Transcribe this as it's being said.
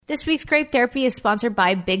This week's Grape Therapy is sponsored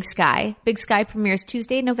by Big Sky. Big Sky premieres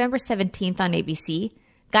Tuesday, November 17th on ABC.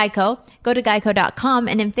 Geico. Go to geico.com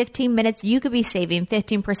and in 15 minutes you could be saving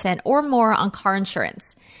 15% or more on car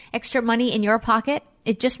insurance. Extra money in your pocket?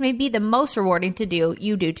 It just may be the most rewarding to do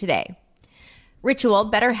you do today. Ritual,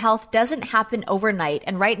 better health doesn't happen overnight,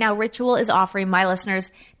 and right now Ritual is offering my listeners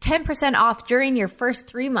 10% off during your first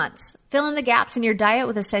 3 months. Fill in the gaps in your diet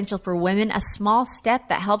with Essential for Women, a small step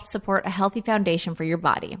that helps support a healthy foundation for your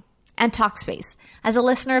body. And Talkspace. As a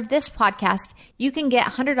listener of this podcast, you can get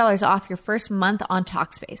 $100 off your first month on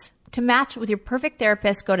Talkspace. To match with your perfect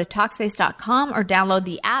therapist, go to Talkspace.com or download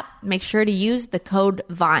the app. Make sure to use the code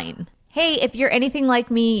VINE. Hey, if you're anything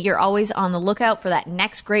like me, you're always on the lookout for that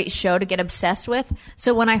next great show to get obsessed with.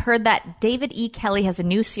 So when I heard that David E. Kelley has a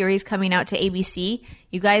new series coming out to ABC,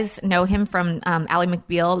 you guys know him from Ally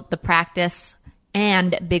McBeal, The Practice,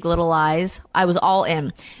 and Big Little Lies. I was all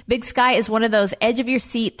in. Big Sky is one of those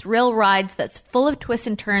edge-of-your-seat thrill rides that's full of twists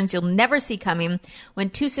and turns you'll never see coming. When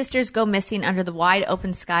two sisters go missing under the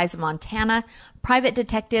wide-open skies of Montana, private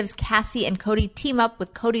detectives Cassie and Cody team up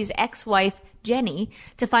with Cody's ex-wife, Jenny,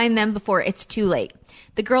 to find them before it's too late.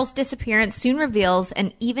 The girl's disappearance soon reveals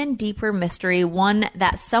an even deeper mystery, one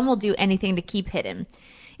that some will do anything to keep hidden.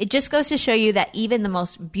 It just goes to show you that even the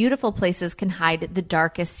most beautiful places can hide the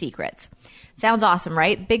darkest secrets. Sounds awesome,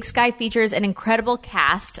 right? Big Sky features an incredible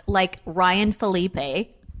cast like Ryan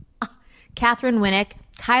Felipe, Catherine Winnick,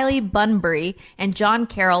 Kylie Bunbury, and John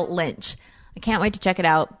Carroll Lynch. I can't wait to check it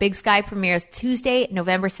out. Big Sky premieres Tuesday,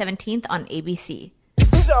 November 17th on ABC.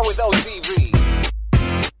 Who's on with OTV?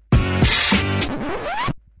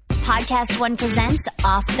 Podcast One presents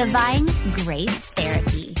Off the Vine Grape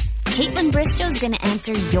Therapy. Caitlin Bristow's going to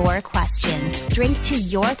answer your questions, drink to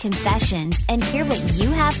your confessions, and hear what you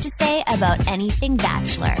have to say about anything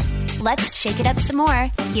Bachelor. Let's shake it up some more.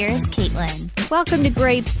 Here's Caitlin. Welcome to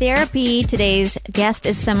Grape Therapy. Today's guest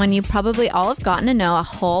is someone you probably all have gotten to know a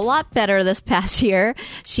whole lot better this past year.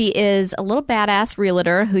 She is a little badass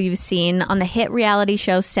realtor who you've seen on the hit reality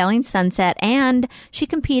show Selling Sunset, and she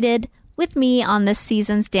competed with me on this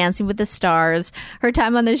season's Dancing with the Stars. Her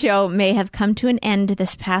time on the show may have come to an end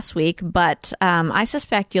this past week, but I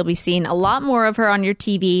suspect you'll be seeing a lot more of her on your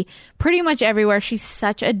TV pretty much everywhere. She's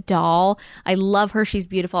such a doll. I love her. She's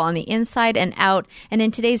beautiful on the inside and out. And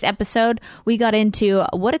in today's episode, we got into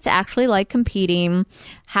what it's actually like competing,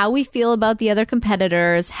 how we feel about the other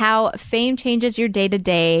competitors, how fame changes your day to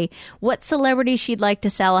day, what celebrity she'd like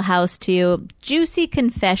to sell a house to, juicy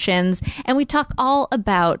confessions, and we talk all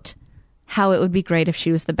about how it would be great if she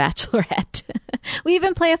was the Bachelorette. We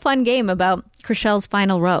even play a fun game about Chrishell's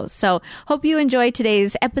final rose. So hope you enjoy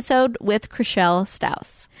today's episode with Chrishell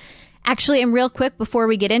Stause. Actually, and real quick before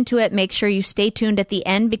we get into it, make sure you stay tuned at the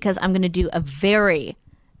end because I'm going to do a very,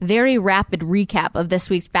 very rapid recap of this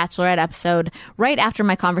week's Bachelorette episode right after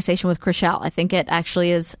my conversation with Chrishell. I think it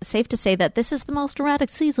actually is safe to say that this is the most dramatic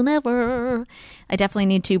season ever. I definitely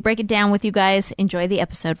need to break it down with you guys. Enjoy the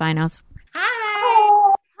episode, Vinos. Hi.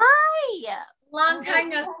 Long time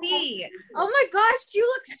no see. Oh my gosh, you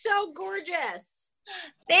look so gorgeous.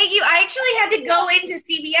 Thank you. I actually had to go into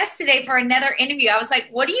CBS today for another interview. I was like,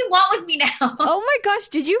 what do you want with me now? Oh my gosh,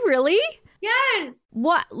 did you really? Yes.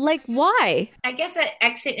 What? Like, why? I guess an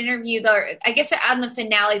exit interview, though. I guess on the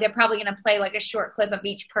finale, they're probably going to play like a short clip of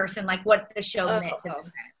each person, like what the show meant to them kind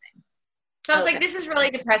of thing. So I was like, this is really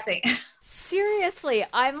depressing. Seriously,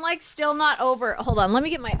 I'm like still not over. Hold on, let me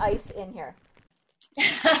get my ice in here.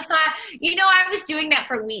 I was doing that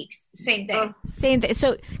for weeks. Same thing. Same thing.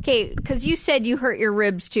 So, okay, because you said you hurt your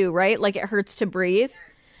ribs too, right? Like it hurts to breathe.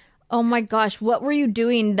 Oh my gosh, what were you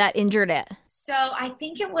doing that injured it? So I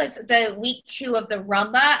think it was the week 2 of the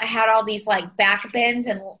Rumba. I had all these like back bends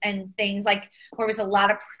and things like where there was a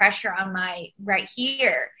lot of pressure on my right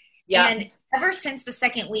here. Yeah. And ever since the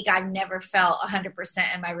second week, I've never felt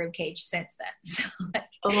 100% in my rib cage since then.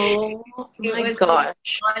 So oh my was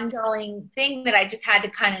gosh, an ongoing thing that I just had to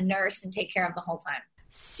kind of nurse and take care of the whole time.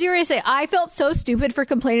 Seriously, I felt so stupid for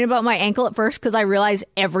complaining about my ankle at first because I realized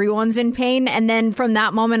everyone's in pain. And then from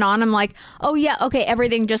that moment on, I'm like, oh yeah, okay,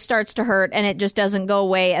 everything just starts to hurt and it just doesn't go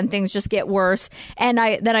away and things just get worse. And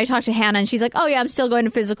then I talked to Hannah and she's like, oh yeah, I'm still going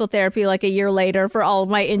to physical therapy like a year later for all of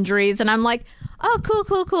my injuries. And I'm like, oh,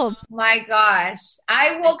 cool. My gosh.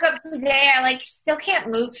 I woke up today, I still can't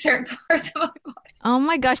move certain parts of my body. Oh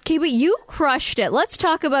my gosh, Kiwi, you crushed it. Let's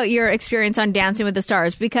talk about your experience on Dancing with the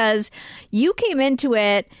Stars because you came into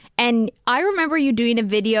it and I remember you doing a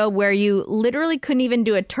video where you literally couldn't even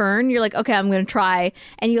do a turn. You're like, okay, I'm going to try.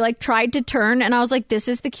 And you tried to turn and I was like, this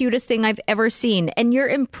is the cutest thing I've ever seen. And your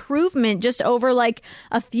improvement just over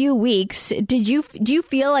a few weeks, do you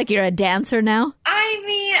feel like you're a dancer now? I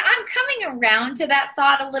mean, coming around to that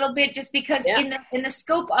thought a little bit, just because in the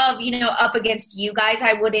scope of, up against you guys,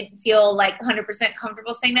 I wouldn't feel like 100%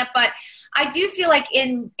 comfortable saying that. But I do feel like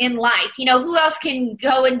in life, who else can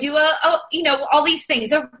go and do all these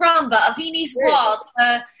things, a rumba, a Viennese waltz,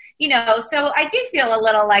 so I do feel a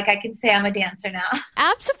little like I can say I'm a dancer now.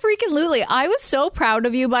 Absolutely. I was so proud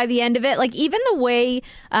of you by the end of it. Like, even the way,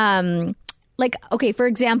 okay, for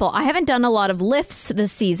example, I haven't done a lot of lifts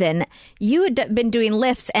this season. You had been doing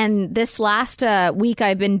lifts, and this last week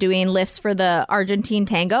I've been doing lifts for the Argentine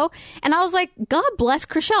tango. And I was like, God bless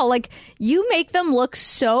Chrishell. Like, you make them look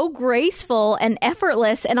so graceful and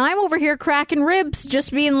effortless, and I'm over here cracking ribs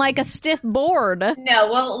just being like a stiff board.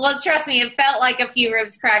 No, well, trust me, it felt like a few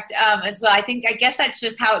ribs cracked as well. I guess that's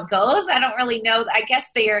just how it goes. I don't really know. I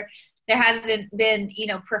guess there hasn't been,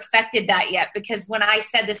 perfected that yet, because when I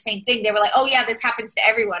said the same thing, they were like, oh yeah, this happens to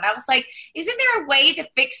everyone. I was like, isn't there a way to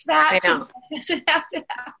fix that? I know. So that doesn't have to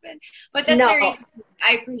happen. But that's very sweet.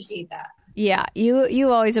 I appreciate that. Yeah,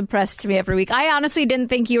 you always impressed me every week. I honestly didn't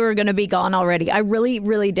think you were going to be gone already. I really,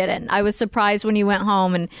 really didn't. I was surprised when you went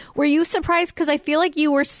home. And were you surprised? Because I feel like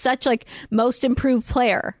you were such most improved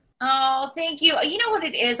player. Oh, thank you. You know what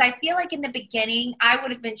it is? I feel like in the beginning, I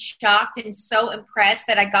would have been shocked and so impressed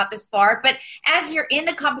that I got this far. But as you're in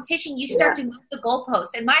the competition, you start to move the goalpost.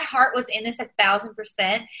 And my heart was in this 1,000%.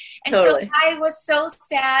 And Totally. so I was so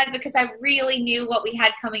sad, because I really knew what we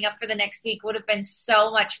had coming up for the next week would have been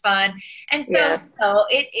so much fun. And so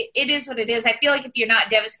it is what it is. I feel like if you're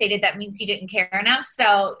not devastated, that means you didn't care enough.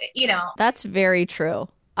 So, That's very true.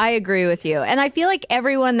 I agree with you. And I feel like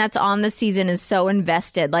everyone that's on the season is so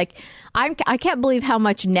invested. Like, I can't believe how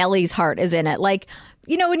much Nelly's heart is in it. Like,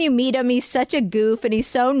 when you meet him, he's such a goof and he's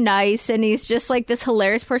so nice and he's just like this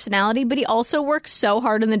hilarious personality, but he also works so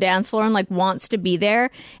hard on the dance floor and wants to be there.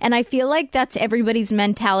 And I feel like that's everybody's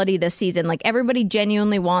mentality this season. Like, everybody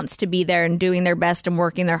genuinely wants to be there and doing their best and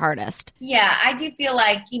working their hardest. Yeah, I do feel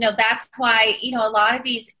like, that's why, a lot of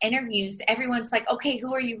these interviews, everyone's like, okay,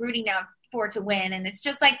 who are you rooting now for to win? And it's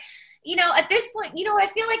just like, at this point, I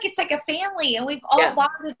feel like it's like a family, and we've all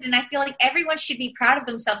bonded, and I feel like everyone should be proud of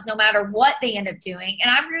themselves no matter what they end up doing. And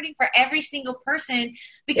I'm rooting for every single person,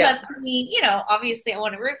 because obviously I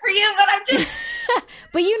want to root for you, but I'm just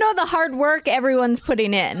but the hard work everyone's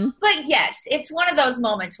putting in. But yes, it's one of those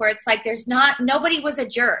moments where it's like nobody was a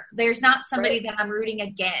jerk. There's not somebody that I'm rooting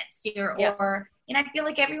against, and I feel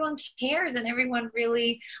like everyone cares, and everyone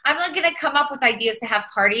really, I'm not going to come up with ideas to have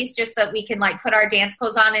parties just so that we can put our dance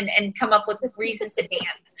clothes on and come up with reasons to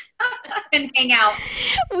dance and hang out.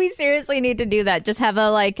 We seriously need to do that. Just have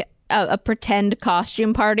a pretend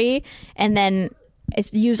costume party, and then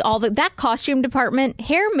use all that costume department.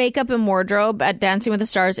 Hair, makeup, and wardrobe at Dancing with the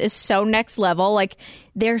Stars is so next level. Like,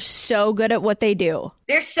 they're so good at what they do.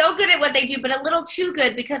 They're so good at what they do, but a little too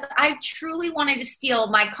good, because I truly wanted to steal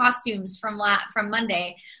my costumes from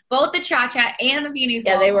Monday, both the cha-cha and the Viennese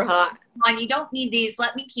waltz. Yeah, they were hot. You don't need these.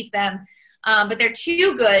 Let me keep them. But they're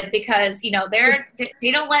too good, because, they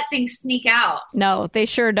don't let things sneak out. No, they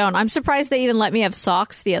sure don't. I'm surprised they even let me have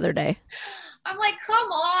socks the other day. I'm like,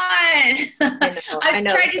 come on. I've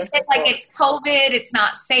tried to say, it's COVID, it's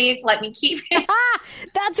not safe, let me keep it.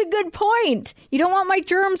 That's a good point. You don't want my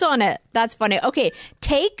germs on it. That's funny. Okay,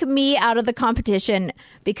 take me out of the competition,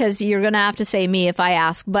 because you're going to have to say me if I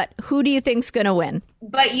ask, but who do you think's going to win?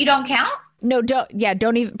 But you don't count? No,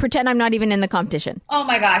 don't even pretend I'm not even in the competition. Oh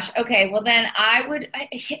my gosh. Okay. Well, then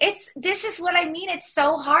this is what I mean. It's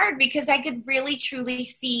so hard, because I could really truly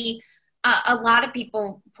see a lot of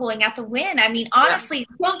people pulling out the win. I mean, honestly,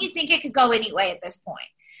 don't you think it could go any way at this point?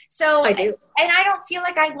 So I do. And I don't feel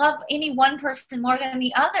like I love any one person more than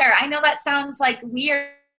the other. I know that sounds weird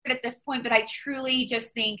at this point, but I truly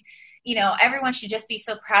just think, everyone should just be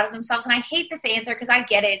so proud of themselves. And I hate this answer, because I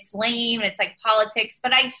get it. It's lame and it's like politics,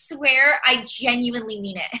 but I swear I genuinely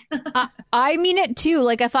mean it. I mean it too.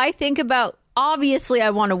 If I think about, obviously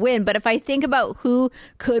I want to win, but if I think about who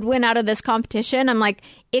could win out of this competition, I'm like,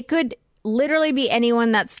 it could literally be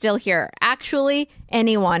anyone that's still here. Actually,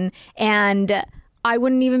 anyone. And I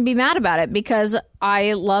wouldn't even be mad about it, because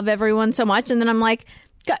I love everyone so much. And then I'm like,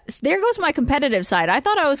 there goes my competitive side. I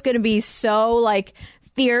thought I was going to be so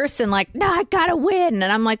fierce and no, I gotta win.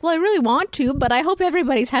 And I'm like, well, I really want to, but I hope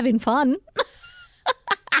everybody's having fun.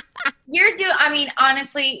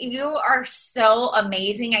 Honestly, you are so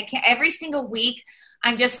amazing. Every single week,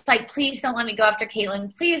 I'm just like, please don't let me go after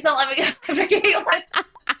Caitlin. Please don't let me go after Caitlin.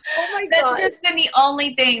 Oh my God. That's just been the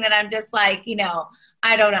only thing that I'm just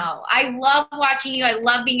I don't know. I love watching you. I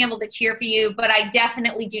love being able to cheer for you, but I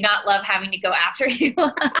definitely do not love having to go after you.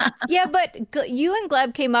 Yeah, but you and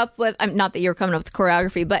Gleb came up with, not that you're coming up with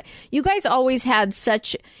choreography, but you guys always had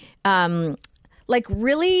such like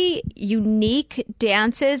really unique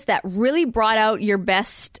dances that really brought out your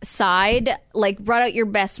best side, like brought out your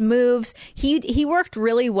best moves. He worked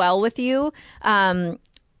really well with you.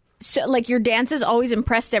 So like your dances always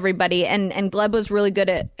impressed everybody, and Gleb was really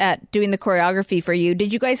good at doing the choreography for you.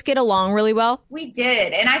 Did you guys get along really well? We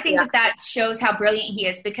did. And I think that shows how brilliant he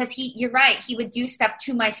is, because you're right. He would do stuff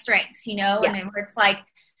to my strengths, you know, and then where it's like,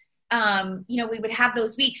 you know, we would have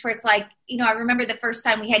those weeks where it's like, you know, I remember the first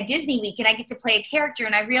time we had Disney week and I get to play a character,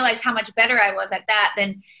 and I realized how much better I was at that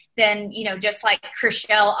than, you know, just like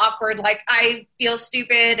Chrishell, awkward, like I feel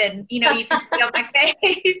stupid, and, you know, you can see on my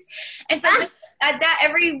face. And so that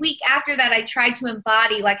every week after that, I tried to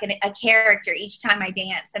embody like a character each time I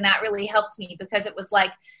danced. And that really helped me, because it was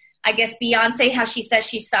like, I guess Beyonce, how she says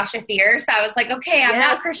she's Sasha Fierce. I was like, okay, I'm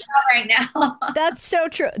not Chrishell right now. That's so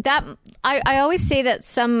true. That I always say that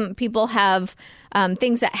some people have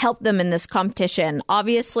things that help them in this competition.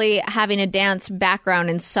 Obviously, having a dance background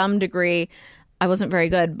in some degree, I wasn't very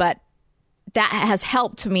good, but that has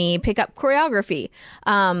helped me pick up choreography.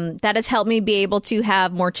 That has helped me be able to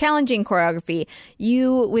have more challenging choreography.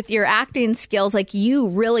 You, with your acting skills, like you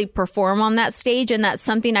really perform on that stage. And that's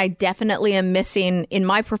something I definitely am missing in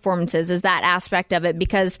my performances, is that aspect of it,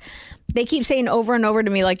 because they keep saying over and over to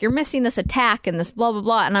me, like, you're missing this attack and this blah, blah,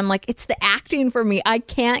 blah. And I'm like, it's the acting for me. I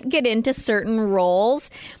can't get into certain roles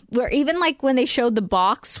where even like when they showed the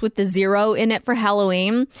box with the 0 in it for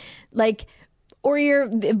Halloween, like, or your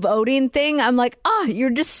voting thing, I'm like, you're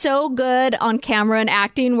just so good on camera and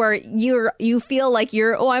acting where you feel like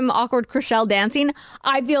I'm awkward Chrishell dancing.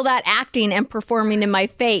 I feel that acting and performing in my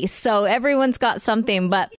face. So everyone's got something,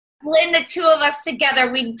 but blend the two of us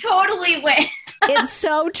together, we totally win. It's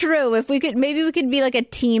so true. If we could, maybe we could be like a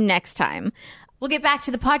team next time. We'll get back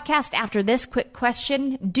to the podcast after this quick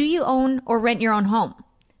question. Do you own or rent your own home?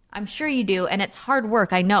 I'm sure you do, and it's hard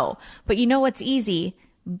work, I know. But you know what's easy?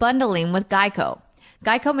 Bundling with Geico.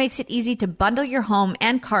 Geico makes it easy to bundle your home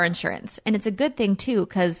and car insurance. And it's a good thing too,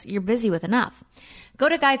 because you're busy with enough. Go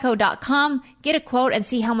to geico.com, get a quote, and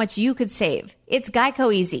see how much you could save. It's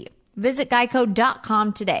Geico easy. Visit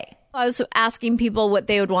geico.com today. I was asking people what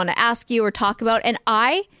they would want to ask you or talk about, and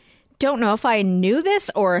I don't know if I knew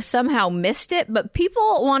this or somehow missed it, but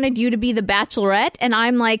people wanted you to be the Bachelorette, and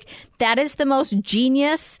I'm like, that is the most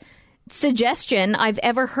genius suggestion I've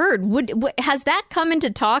ever heard. Has that come into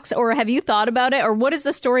talks, or have you thought about it, or what is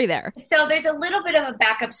the story there? So there's a little bit of a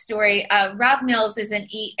backup story. Rob Mills is an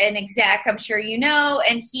exec, I'm sure you know,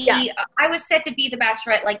 and I was set to be the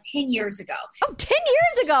Bachelorette like 10 years ago. Oh, 10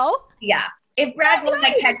 years ago? Yeah. If Brad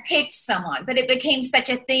had picked someone, but it became such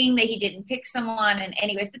a thing that he didn't pick someone. And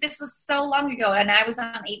anyways, but this was so long ago, and I was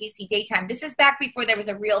on ABC Daytime. This is back before there was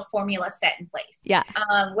a real formula set in place. Yeah.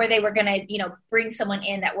 Where they were going to, bring someone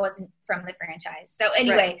in that wasn't from the franchise. So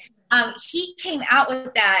anyway, he came out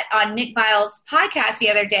with that on Nick Biles' podcast the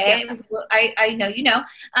other day. Yeah. I know you know.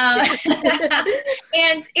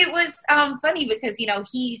 And it was funny because,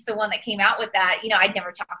 he's the one that came out with that. I'd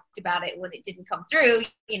never talked about it when it didn't come through,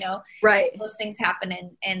 Right. Those things happen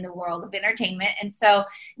in the world of entertainment. And so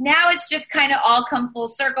now it's just kind of all come full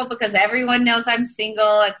circle because everyone knows I'm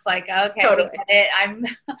single. It's like, okay, totally. We get it. I'm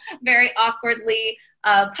very awkwardly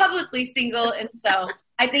publicly single. And so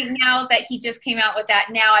I think now that he just came out with that,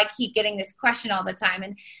 now I keep getting this question all the time.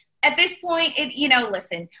 And at this point,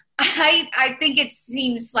 listen, I think it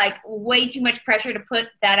seems like way too much pressure to put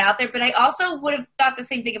that out there, but I also would have thought the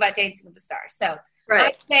same thing about Dancing with the Stars. So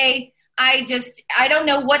right. I say, I don't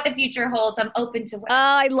know what the future holds. I'm open to whatever.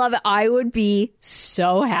 I love it. I would be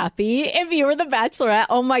so happy if you were the Bachelorette.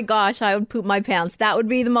 Oh my gosh, I would poop my pants. That would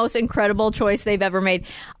be the most incredible choice they've ever made.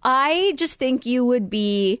 I just think you would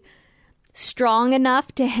be strong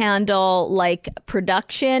enough to handle like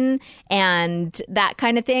production and that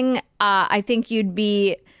kind of thing. I think you'd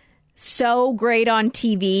be so great on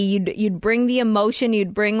TV. You'd bring the emotion.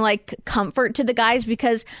 You'd bring like comfort to the guys,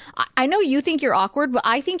 because I know you think you're awkward, but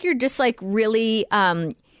I think you're just like really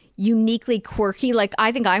uniquely quirky. Like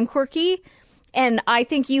I think I'm quirky, and I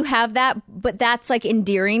think you have that, but that's like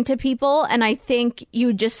endearing to people. And I think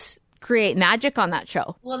you just create magic on that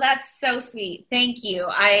show. Well, that's so sweet. Thank you.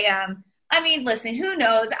 I mean, listen, who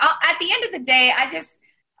knows? At the end of the day,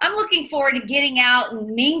 I'm looking forward to getting out and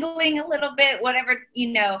mingling a little bit, whatever,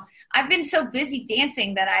 I've been so busy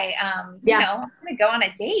dancing that I'm going to go on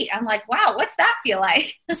a date. I'm like, wow, what's that feel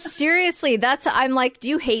like? Seriously, I'm like, do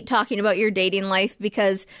you hate talking about your dating life?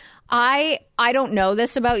 Because I don't know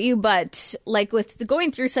this about you, but like with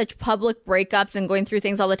going through such public breakups and going through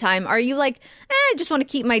things all the time, are you like, I just want to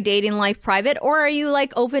keep my dating life private? Or are you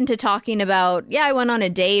like open to talking about, I went on a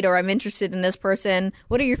date, or I'm interested in this person?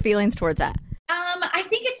 What are your feelings towards that? I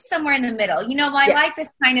think it's somewhere in the middle. My life has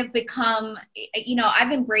kind of become,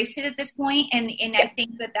 I've embraced it at this point, and I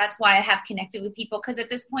think that's why I have connected with people, because at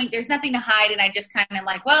this point there's nothing to hide, and I just kind of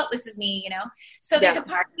like, well, this is me, So there's a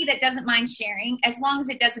part of me that doesn't mind sharing, as long as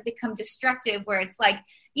it doesn't become destructive, where it's like,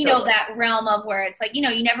 that realm of where it's like,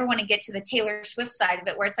 you never want to get to the Taylor Swift side of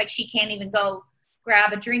it, where it's like she can't even go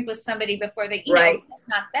grab a drink with somebody before they,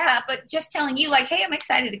 not that, but just telling you like, hey, I'm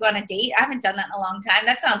excited to go on a date. I haven't done that in a long time.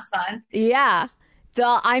 That sounds fun. Yeah.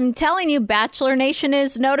 I'm telling you, Bachelor Nation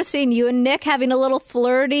is noticing you and Nick having a little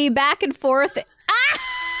flirty back and forth.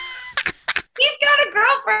 He's got a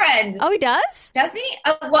girlfriend. Oh, he does? Does he?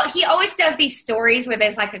 Well, he always does these stories where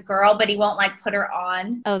there's like a girl, but he won't like put her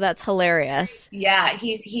on. Oh, that's hilarious. Yeah,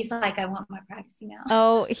 he's like, I want my privacy now.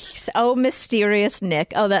 Oh, mysterious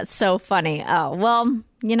Nick. Oh, that's so funny. Oh, well,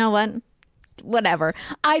 you know what? Whatever.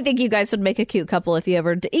 I think you guys would make a cute couple if you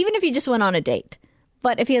ever, even if you just went on a date.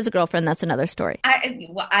 But if he has a girlfriend, that's another story.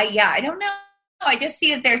 I don't know. I just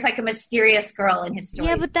see that there's like a mysterious girl in his story.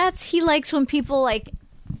 Yeah, but he likes when people like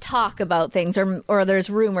talk about things or there's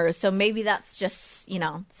rumors. So maybe that's just,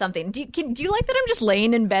 something. Do you like that I'm just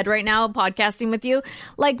laying in bed right now podcasting with you?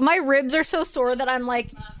 Like my ribs are so sore that I'm like,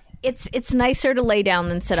 it's nicer to lay down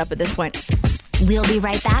than sit up at this point. We'll be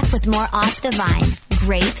right back with more Off the Vine,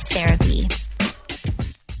 Grape Therapy.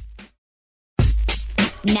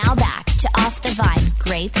 Now back to Off the Vine,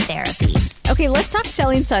 Grape Therapy. Okay, let's talk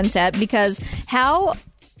Selling Sunset, because how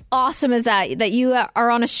awesome is that you are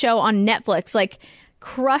on a show on Netflix, like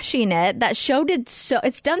crushing it. That show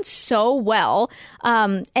it's done so well.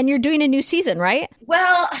 And you're doing a new season, right?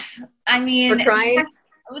 Well, I mean, we're trying.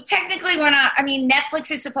 Technically we're not. I mean,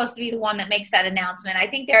 Netflix is supposed to be the one that makes that announcement. I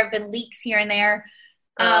think there have been leaks here and there.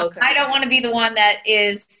 Okay. I don't want to be the one that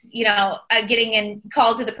is, getting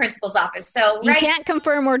called to the principal's office. So you can't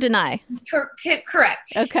confirm or deny.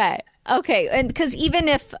 Correct. Okay. And because even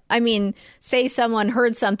if, say someone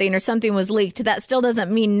heard something or something was leaked, that still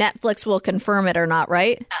doesn't mean Netflix will confirm it or not,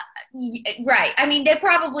 right? Right. I mean, they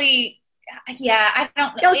probably... Yeah, I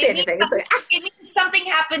don't say anything. It means something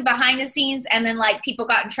happened behind the scenes, and then like people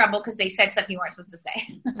got in trouble because they said stuff you weren't supposed to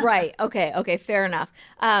say. Right. Okay. Fair enough.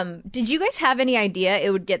 Did you guys have any idea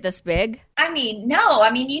it would get this big? No.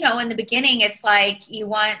 In the beginning, it's like you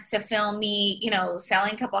want to film me,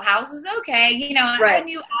 selling a couple houses. Okay. Right. I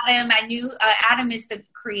knew Adam. I knew Adam is the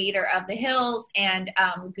creator of The Hills and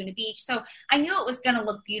Laguna Beach, so I knew it was going to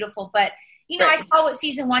look beautiful, but. I saw what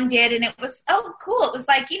season 1 did, and it was, cool. It was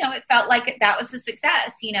like, it felt like that was a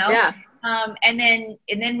success, Yeah. And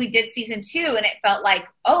then we did season 2, and it felt like,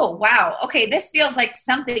 oh, wow. Okay, this feels like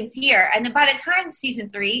something's here. And then by the time season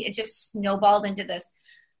 3, it just snowballed into this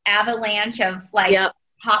avalanche of like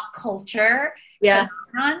pop culture. Yeah.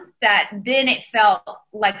 That then it felt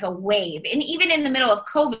like a wave. And even in the middle of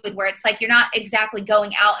COVID, where it's like you're not exactly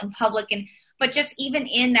going out in public but just even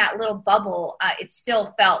in that little bubble, it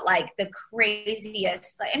still felt like the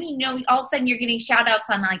craziest. All of a sudden you're getting shout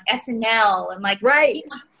outs on like SNL and like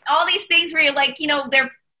all these things where you're like,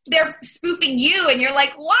 they're spoofing you and you're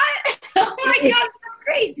like, what? Oh my God, that's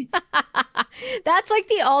crazy. That's like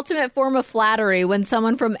the ultimate form of flattery when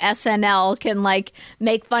someone from SNL can like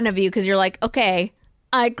make fun of you because you're like, okay,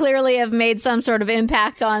 I clearly have made some sort of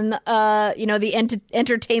impact on, the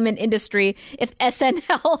entertainment industry. If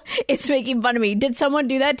SNL is making fun of me, did someone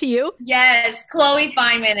do that to you? Yes, Chloe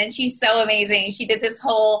Fineman, and she's so amazing. She did this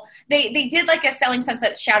whole. They did like a Selling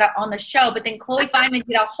Sunset shout out on the show, but then Chloe Fineman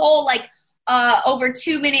did a whole like over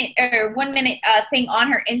 2 minute or 1 minute thing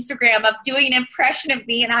on her Instagram of doing an impression of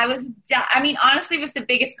me, and I was. Honestly, it was the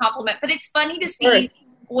biggest compliment. But it's funny to see.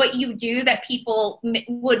 What you do that people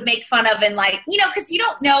would make fun of and like, because you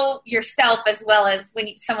don't know yourself as well as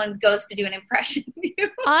when someone goes to do an impression of you.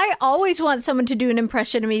 I always want someone to do an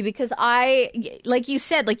impression of me because like you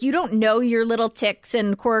said, like you don't know your little tics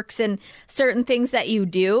and quirks and certain things that you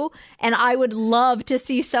do. And I would love to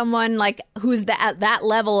see someone like who's at that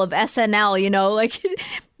level of SNL, like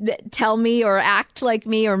tell me or act like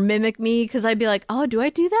me or mimic me because I'd be like, oh, do I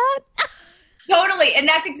do that? Totally. And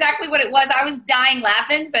that's exactly what it was. I was dying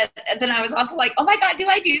laughing, but then I was also like, oh my God, do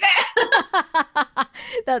I do that?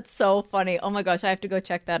 That's so funny. Oh my gosh, I have to go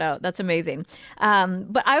check that out. That's amazing.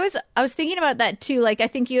 But I was thinking about that too. Like, I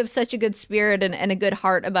think you have such a good spirit and a good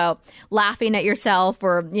heart about laughing at yourself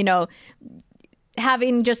or,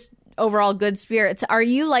 having just overall good spirits. Are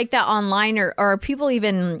you like that online or are people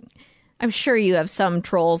even, I'm sure you have some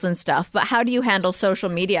trolls and stuff, but how do you handle social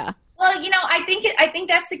media? Well, I think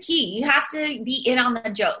that's the key. You have to be in on the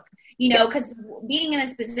joke, because being in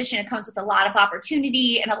this position, it comes with a lot of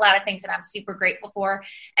opportunity and a lot of things that I'm super grateful for.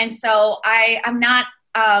 And so I'm not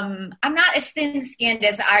I'm not as thin-skinned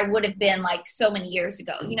as I would have been like so many years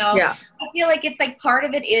ago. I feel like it's like part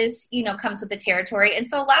of it is, comes with the territory. And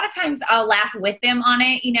so a lot of times I'll laugh with them on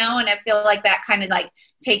it, and I feel like that kind of like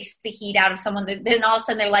takes the heat out of someone. Then all of a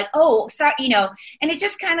sudden they're like, oh, sorry, and it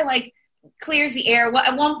just kind of like clears the air.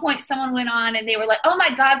 At one point someone went on and they were like, oh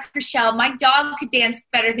my God, Chrishell, my dog could dance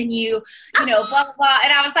better than you, blah, blah, blah.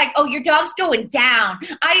 And I was like, oh, your dog's going down.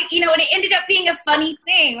 And it ended up being a funny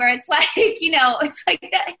thing where it's like, it's like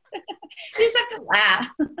that. You just have to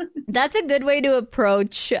laugh. That's a good way to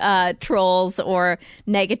approach trolls or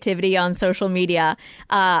negativity on social media.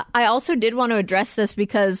 I also did want to address this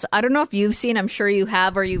because I don't know if you've seen, I'm sure you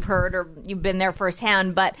have, or you've heard, or you've been there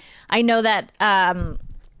firsthand, but I know that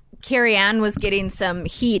Carrie Ann was getting some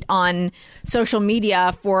heat on social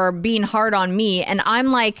media for being hard on me. And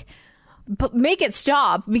I'm like, but make it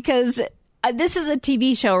stop, because this is a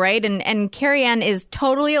TV show, right? And Carrie Ann is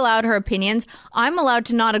totally allowed her opinions. I'm allowed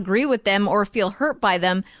to not agree with them or feel hurt by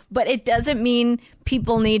them, but it doesn't mean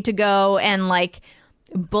people need to go and like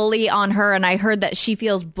bully on her. And I heard that she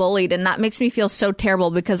feels bullied, and that makes me feel so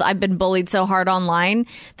terrible because I've been bullied so hard online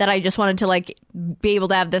that I just wanted to like be able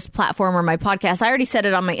to have this platform or my podcast. I already said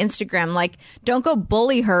it on my Instagram, like, don't go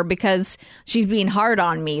bully her because she's being hard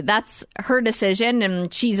on me. That's her decision,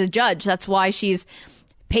 and she's a judge. That's why she's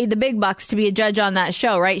paid the big bucks to be a judge on that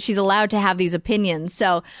show, right? She's allowed to have these opinions.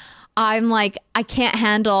 So I'm like, I can't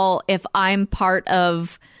handle if I'm part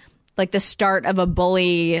of like the start of a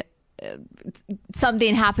bully,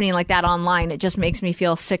 something happening like that online. It just makes me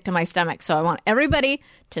feel sick to my stomach. So I want everybody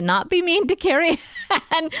to not be mean to Carrie.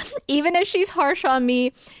 And even if she's harsh on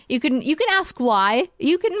me, you can ask why.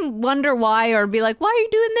 You can wonder why, or be like, why are you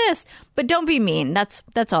doing this? But don't be mean. That's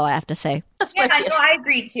all I have to say. Yeah, I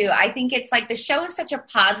agree too. I think it's like the show is such a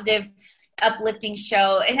positive, uplifting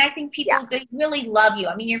show. And I think people, they really love you.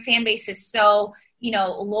 I mean, your fan base is so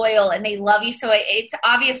loyal, and they love you. So it's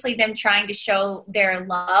obviously them trying to show their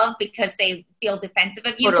love because they feel defensive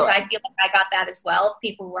of you. Because I feel like I got that as well.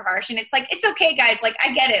 People were harsh, and it's like, it's okay, guys. Like,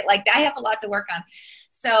 I get it. Like, I have a lot to work on.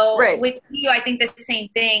 So with you, I think the same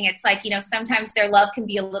thing. It's like, sometimes their love can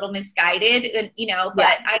be a little misguided, but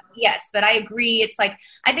I agree. It's like,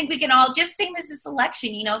 I think we can all, just same as this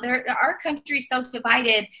election, our country's so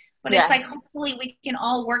divided. But it's like, hopefully we can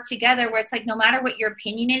all work together where it's like, no matter what your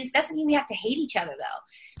opinion is, doesn't mean we have to hate each other, though.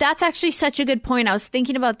 That's actually such a good point. I was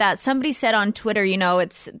thinking about that. Somebody said on Twitter,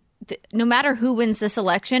 it's no matter who wins this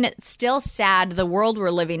election, it's still sad the world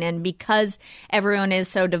we're living in because everyone is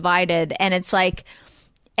so divided. And it's like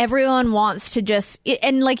everyone wants to just,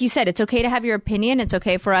 and like you said, it's okay to have your opinion. It's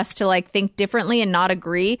okay for us to like think differently and not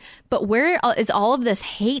agree. But where is all of this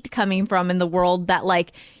hate coming from in the world that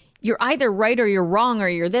like, you're either right or you're wrong, or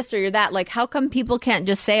you're this or you're that? Like, how come people can't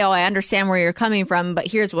just say, oh, I understand where you're coming from, but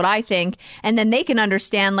here's what I think. And then they can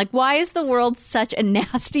understand, like, why is the world such a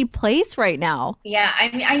nasty place right now? Yeah,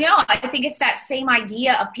 I mean, I know. I think it's that same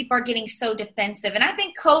idea of people are getting so defensive. And I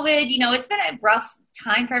think COVID, it's been a rough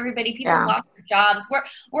time for everybody. People have lost their jobs.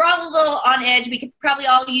 We're all a little on edge. We could probably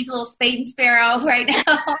all use a little spade and sparrow right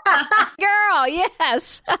now. Girl,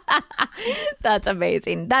 yes. That's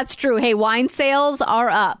amazing. That's true. Hey, wine sales are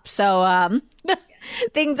up. So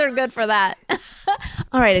things are good for that.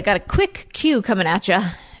 All right, I got a quick cue coming at you.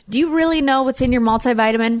 Do you really know what's in your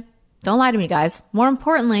multivitamin? Don't lie to me, guys. More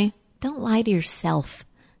importantly, don't lie to yourself.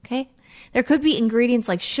 Okay? There could be ingredients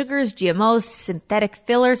like sugars, GMOs, synthetic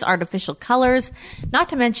fillers, artificial colors, not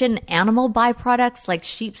to mention animal byproducts like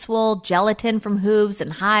sheep's wool, gelatin from hooves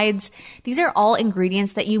and hides. These are all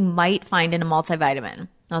ingredients that you might find in a multivitamin.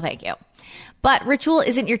 No, thank you. But Ritual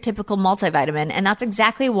isn't your typical multivitamin, and that's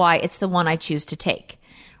exactly why it's the one I choose to take.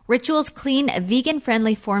 Ritual's clean,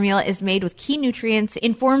 vegan-friendly formula is made with key nutrients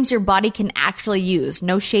in forms your body can actually use,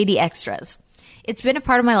 no shady extras. It's been a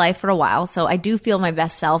part of my life for a while, so I do feel my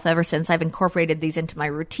best self ever since I've incorporated these into my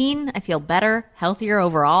routine. I feel better, healthier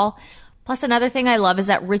overall. Plus, another thing I love is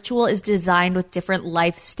that Ritual is designed with different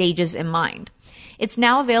life stages in mind. It's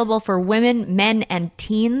now available for women, men, and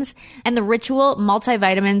teens, and the Ritual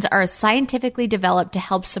multivitamins are scientifically developed to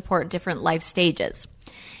help support different life stages.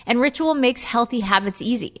 And Ritual makes healthy habits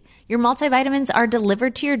easy. Your multivitamins are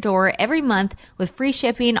delivered to your door every month with free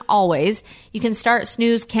shipping always. You can start,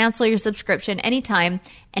 snooze, cancel your subscription anytime.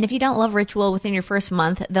 And if you don't love Ritual within your first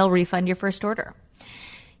month, they'll refund your first order.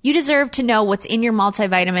 You deserve to know what's in your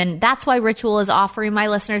multivitamin. That's why Ritual is offering my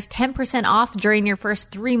listeners 10% off during your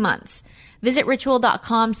first 3 months. Visit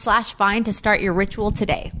ritual.com/find to start your Ritual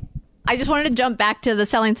today. I just wanted to jump back to the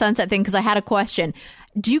Selling Sunset thing because I had a question.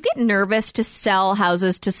 Do you get nervous to sell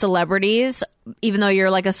houses to celebrities, even though you're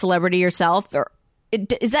like a celebrity yourself? Or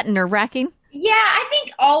is that nerve-wracking? Yeah, I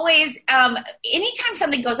think always, anytime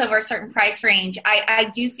something goes over a certain price range,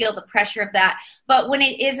 I do feel the pressure of that. But when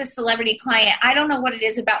it is a celebrity client, I don't know what it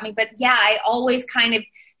is about me, but yeah, I always kind of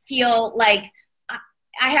feel like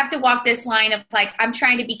I have to walk this line of like, I'm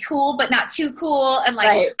trying to be cool, but not too cool. And like,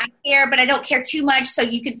 right. I care, but I don't care too much. So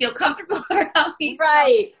you can feel comfortable around me.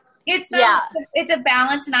 Right. So it's a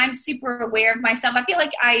balance, and I'm super aware of myself. I feel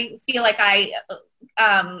like I feel like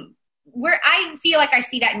I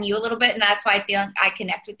see that in you a little bit, and that's why I feel like I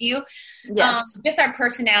connect with you. Yes. Just our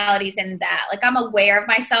personalities and that. Like, I'm aware of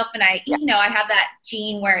myself, and I have that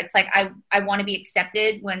gene where it's like I want to be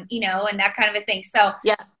accepted when, and that kind of a thing. So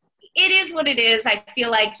it is what it is. I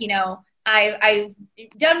feel like, I've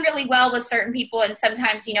done really well with certain people, and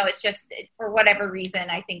sometimes, it's just for whatever reason,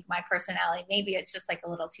 I think my personality, maybe it's just like a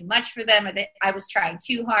little too much for them, or that I was trying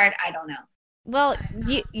too hard. I don't know. Well,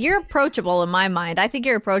 you're approachable in my mind. I think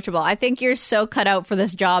you're approachable. I think you're so cut out for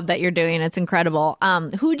this job that you're doing. It's incredible.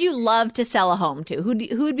 Who'd you love to sell a home to?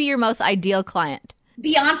 Who would be your most ideal client?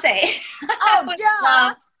 Beyonce. I would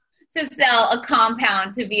love to sell a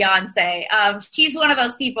compound to Beyonce. She's one of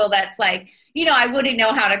those people that's like, I wouldn't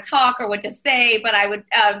know how to talk or what to say, but I would,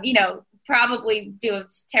 probably do a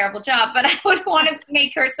terrible job, but I would want to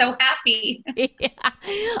make her so happy. Yeah.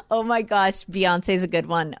 Oh my gosh, Beyonce's a good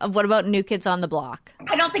one. What about New Kids on the Block?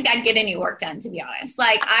 I don't think I'd get any work done, to be honest.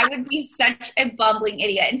 Like, I would be such a bumbling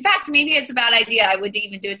idiot. In fact, maybe it's a bad idea. I would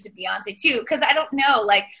even do it to Beyonce too, because I don't know.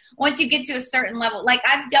 Like, once you get to a certain level, like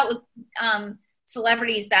I've dealt with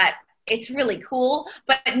celebrities that it's really cool,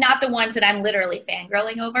 but not the ones that I'm literally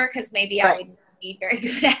fangirling over, because maybe I would be very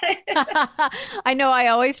good at it. I know.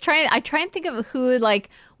 I try and think of who like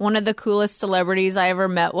one of the coolest celebrities I ever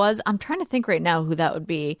met was. I'm trying to think right now who that would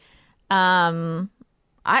be. I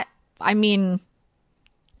mean,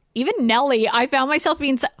 even Nelly. I found myself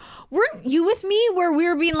being. Weren't you with me where we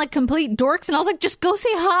were being like complete dorks, and I was like, just go say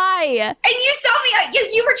hi. And you saw me.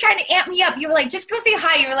 You were trying to amp me up. You were like, just go say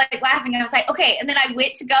hi. You were like laughing, and I was like, okay. And then I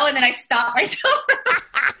went to go, and then I stopped myself.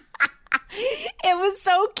 It was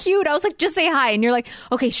so cute. I was like, just say hi. And you're like,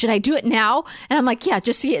 okay, should I do it now? And I'm like, yeah,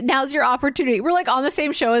 just see it. Now's your opportunity. We're like on the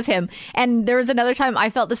same show as him. And there was another time I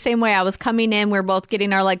felt the same way. I was coming in. We were both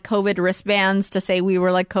getting our like COVID wristbands to say we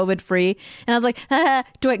were like COVID free. And I was like,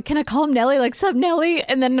 can I call him Nelly? Like, sup, Nelly?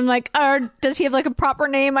 And then I'm like, does he have like a proper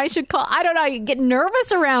name I should call? I don't know. You get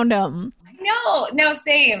nervous around him. No,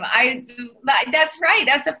 same. That's right.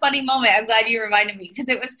 That's a funny moment. I'm glad you reminded me, because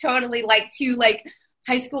it was totally like two like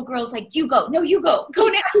high school girls like, you go. No, you go. Go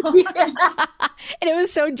now. And it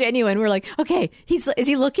was so genuine. We're like, okay, is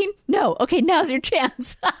he looking? No. Okay, now's your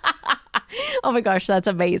chance. Oh my gosh, that's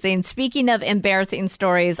amazing. Speaking of embarrassing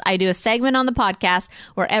stories, I do a segment on the podcast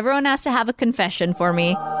where everyone has to have a confession for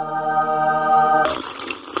me.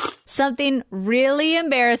 Something really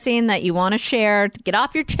embarrassing that you want to share to get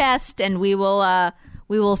off your chest, and we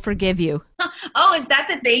will forgive you. Oh, is that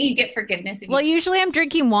the thing? You get forgiveness? Well, usually I'm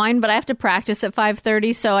drinking wine, but I have to practice at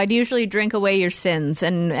 5:30, so I'd usually drink away your sins,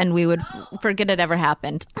 and we would forget it ever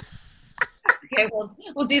happened. Okay,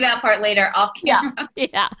 we'll do that part later off camera.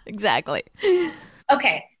 Yeah, exactly.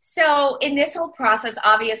 Okay, so in this whole process,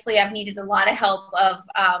 obviously, I've needed a lot of help of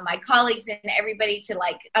my colleagues and everybody to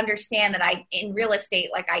like understand that in real estate,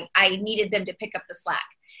 like I needed them to pick up the slack.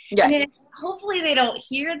 Yeah. And hopefully they don't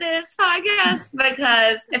hear this podcast,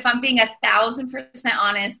 because if I'm being 1,000%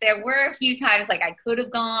 honest, there were a few times like I could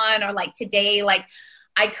have gone, or like today, like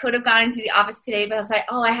I could have gone into the office today, but I was like,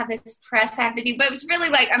 oh, I have this press I have to do. But it was really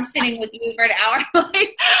like I'm sitting with you for an hour in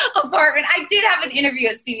my apartment. I did have an interview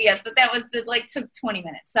at CBS, but that was took 20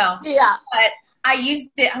 minutes. So yeah, but I used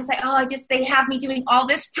it. I was like, oh, they have me doing all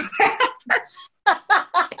this prep.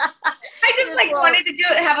 I just wanted to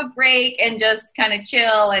have a break and just kind of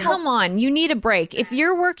chill. And come on, you need a break. If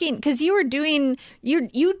you're working, because you do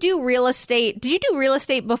real estate. Did you do real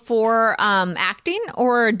estate before acting,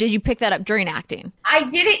 or did you pick that up during acting? I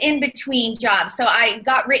did it in between jobs. So I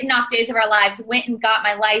got written off Days of Our Lives, went and got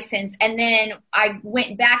my license, and then I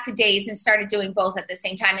went back to Days and started doing both at the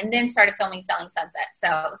same time, and then started filming Selling Sunset. So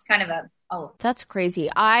it was kind of that's crazy.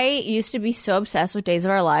 I used to be so obsessed with Days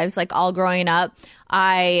of Our Lives, like all growing up.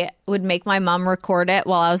 I would make my mom record it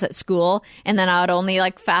while I was at school, and then I would only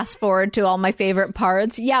like fast forward to all my favorite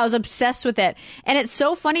parts. Yeah, I was obsessed with it. And it's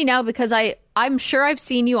so funny now because I'm sure I've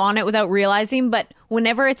seen you on it without realizing, but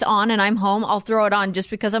whenever it's on and I'm home, I'll throw it on just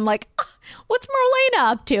because I'm like, what's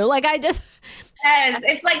Marlena up to? Like Yes,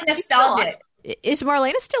 it's like nostalgic. Is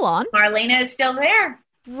Marlena still on? Marlena is still there.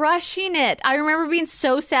 Rushing it. I remember being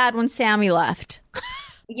so sad when Sammy left.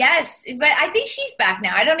 Yes, but I think she's back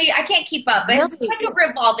now. I can't keep up. But it's like a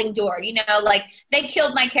revolving door, like they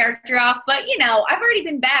killed my character off, but I've already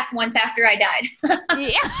been back once after I died.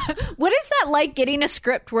 Yeah. What is that like, getting a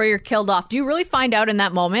script where you're killed off? Do you really find out in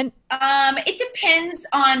that moment? It depends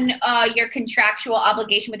on your contractual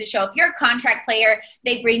obligation with the show. If you're a contract player,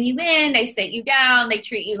 they bring you in, they sit you down, they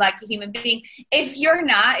treat you like a human being. If you're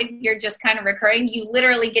not, if you're just kind of recurring, you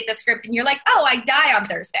literally get the script and you're like, oh, I die on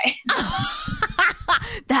Thursday.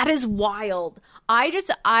 That is wild.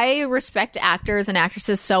 I respect actors and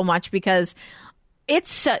actresses so much because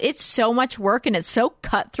it's so much work and it's so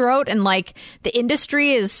cutthroat, and like the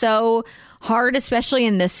industry is so hard, especially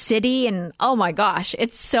in this city. And oh my gosh,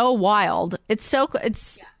 it's so wild. It's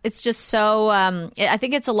just so, I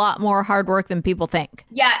think it's a lot more hard work than people think.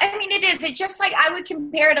 Yeah, I mean, it is. It's just like, I would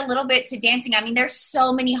compare it a little bit to dancing. I mean, there's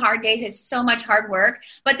so many hard days. It's so much hard work,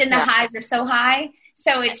 but then the highs are so high.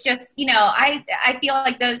 So it's just, I feel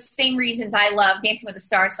like those same reasons I love Dancing with the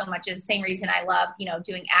Stars so much is the same reason I love,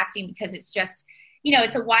 doing acting, because it's just,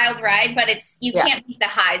 it's a wild ride, but you can't beat the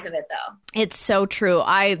highs of it though. It's so true.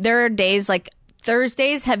 There are days like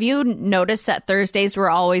Thursdays. Have you noticed that Thursdays were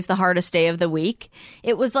always the hardest day of the week?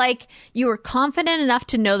 It was like you were confident enough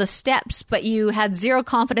to know the steps, but you had zero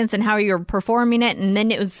confidence in how you were performing it. And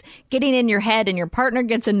then it was getting in your head and your partner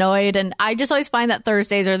gets annoyed. And I just always find that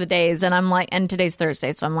Thursdays are the days. And I'm like, and today's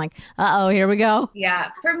Thursday. So I'm like, uh-oh, here we go.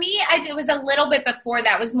 Yeah. For me, it was a little bit before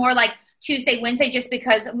that. It was more like Tuesday, Wednesday, just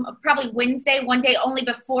because probably Wednesday, one day only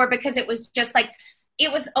before, because it was just like,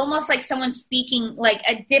 it was almost like someone speaking like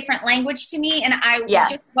a different language to me, and I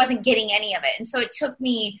just wasn't getting any of it. And so it took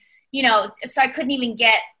me, so I couldn't even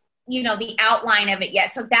get, the outline of it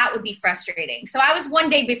yet. So that would be frustrating. So I was one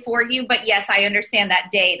day before you, but yes, I understand that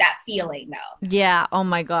day, that feeling though. Yeah. Oh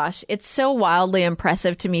my gosh. It's so wildly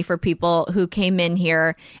impressive to me for people who came in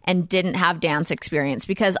here and didn't have dance experience,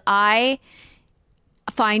 because I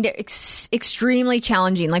find it extremely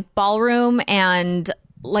challenging, like ballroom, and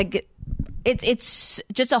like it's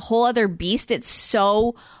just a whole other beast. It's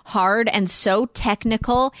so hard and so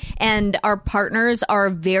technical, and our partners are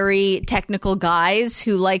very technical guys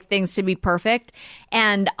who like things to be perfect,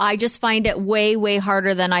 and I just find it way, way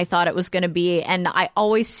harder than I thought it was going to be. And I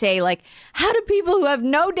always say, like, how do people who have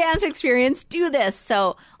no dance experience do this?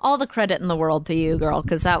 So all the credit in the world to you, girl,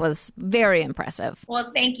 because that was very impressive.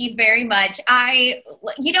 Well, thank you very much.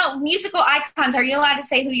 Musical icons, are you allowed to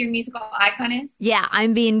say who your musical icon is? Yeah,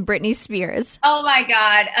 I'm being Britney Spears. Oh my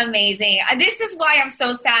God, amazing. This is why I'm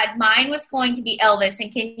so sad. Mine was going to be Elvis,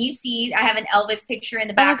 and can you see I have an Elvis picture in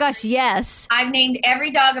the back? Oh my gosh, yes. I've named every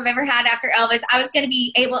dog I've ever had after Elvis. I was going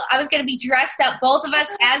to be dressed up, both of us,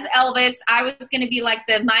 as Elvis. I was going to be like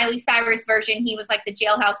the Miley Cyrus version. He was like the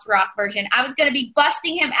Jailhouse Rock version. I was going to be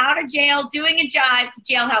busting him out of jail, doing a jive to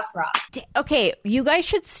Jailhouse Rock. Okay, you guys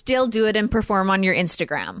should still do it and perform on your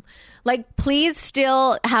Instagram. Like, please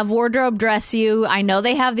still have wardrobe dress you. I know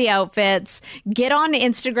they have the outfits. Get on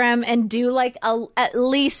Instagram and do like at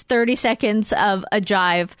least 30 seconds of a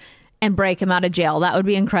jive and break him out of jail. That would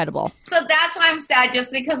be incredible. So that's why I'm sad,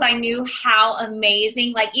 just because I knew how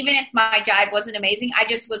amazing, like even if my jive wasn't amazing, I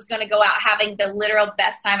just was going to go out having the literal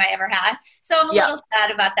best time I ever had. So I'm a little sad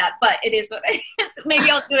about that, but it is what it is. Maybe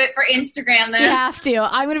I'll do it for Instagram then. You have to.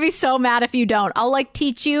 I'm going to be so mad if you don't. I'll like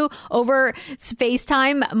teach you over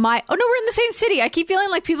FaceTime. Oh no, we're in the same city. I keep feeling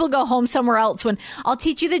like people go home somewhere else when I'll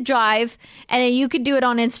teach you the jive, and then you could do it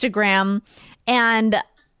on Instagram, and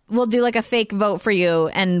we'll do like a fake vote for you,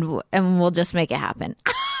 and we'll just make it happen.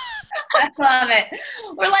 I love it.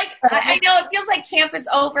 We're like, I know it feels like camp is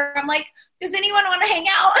over. I'm like, does anyone want to hang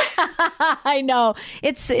out? I know.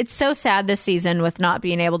 It's so sad this season with not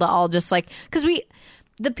being able to all just like, because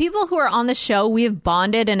the people who are on the show, we have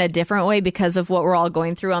bonded in a different way because of what we're all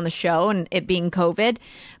going through on the show and it being COVID.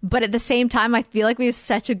 But at the same time, I feel like we have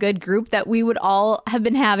such a good group that we would all have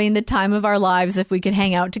been having the time of our lives if we could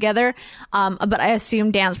hang out together. But I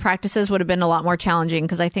assume dance practices would have been a lot more challenging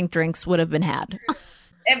because I think drinks would have been had.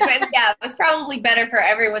 It was probably better for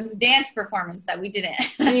everyone's dance performance that we didn't.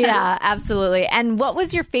 Yeah, absolutely. And what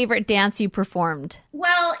was your favorite dance you performed?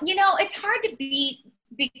 Well, it's hard to beat,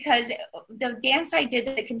 because the dance I did,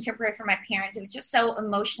 the contemporary for my parents, it was just so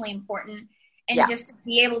emotionally important. And just to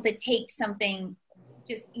be able to take something,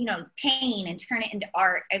 just, pain and turn it into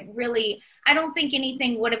art. I don't think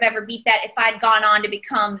anything would have ever beat that if I'd gone on to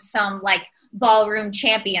become some like ballroom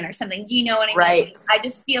champion or something. Do you know what I mean? Right. I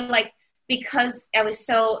just feel like because I was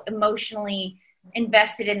so emotionally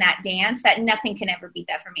invested in that dance that nothing can ever beat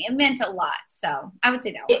that for me. It meant a lot. So I would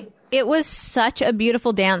say that one. It was such a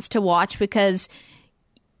beautiful dance to watch because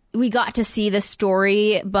we got to see the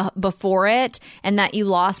story before it, and that you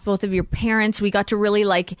lost both of your parents. We got to really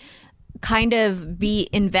like kind of be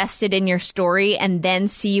invested in your story and then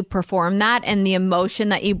see you perform that, and the emotion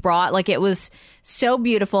that you brought. Like, it was so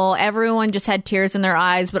beautiful. Everyone just had tears in their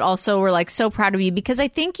eyes, but also were like so proud of you, because I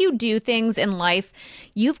think you do things in life.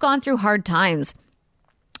 You've gone through hard times,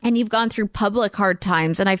 and you've gone through public hard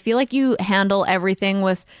times, and I feel like you handle everything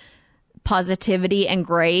with positivity and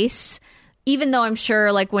grace. Even though I'm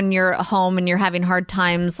sure, like, when you're home and you're having hard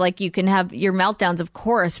times, like, you can have your meltdowns, of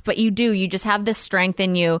course, but you just have this strength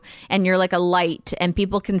in you, and you're like a light, and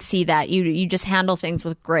people can see that. You just handle things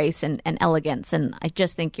with grace and elegance, and I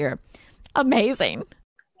just think you're amazing.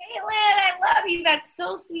 Caitlin, I love you. That's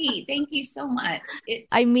so sweet. Thank you so much.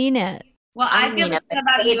 I mean it. Well, I feel the same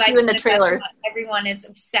about you. You in the trailer. Everyone is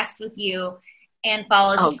obsessed with you and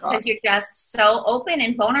follows you because you're just so open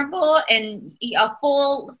and vulnerable and a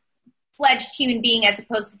full-fledged human being, as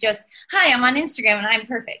opposed to just, hi, I'm on Instagram and I'm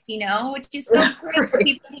perfect, which is so great for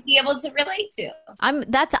people to be able to relate to.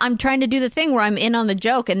 I'm trying to do the thing where I'm in on the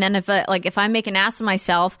joke, and then if I make an ass of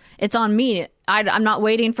myself, it's on me. I'm not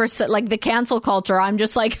waiting for like the cancel culture. I'm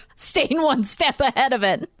just like staying one step ahead of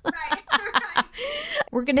it. Right.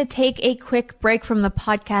 We're going to take a quick break from the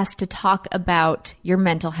podcast to talk about your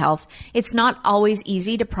mental health. It's not always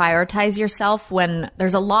easy to prioritize yourself when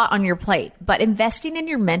there's a lot on your plate, but investing in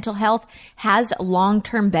your mental health has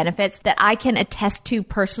long-term benefits that I can attest to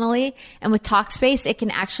personally. And with Talkspace, it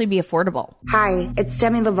can actually be affordable. Hi, it's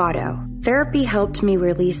Demi Lovato. Therapy helped me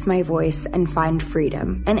release my voice and find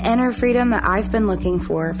freedom, an inner freedom that I've been looking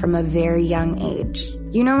for from a very young age.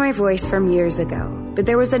 You know my voice from years ago, but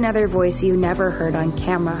there was another voice you never heard on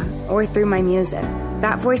camera or through my music.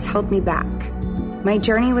 That voice held me back. My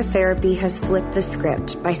journey with therapy has flipped the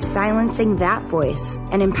script by silencing that voice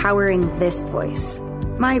and empowering this voice,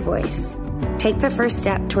 my voice. Take the first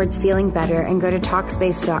step towards feeling better and go to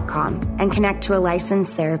Talkspace.com and connect to a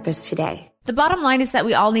licensed therapist today. The bottom line is that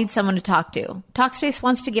we all need someone to talk to. Talkspace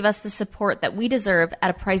wants to give us the support that we deserve at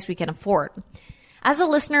a price we can afford. As a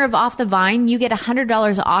listener of Off the Vine, you get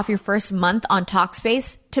 $100 off your first month on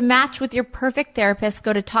Talkspace. To match with your perfect therapist,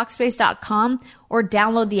 go to Talkspace.com or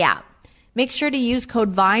download the app. Make sure to use code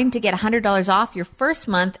VINE to get $100 off your first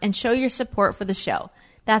month and show your support for the show.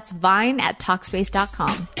 That's Vine at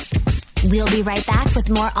Talkspace.com. We'll be right back with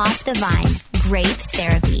more Off the Vine, Grape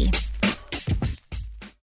Therapy.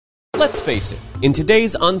 Let's face it, in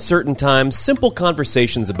today's uncertain times, simple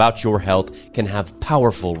conversations about your health can have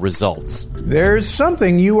powerful results. There's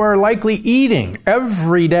something you are likely eating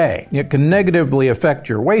every day. It can negatively affect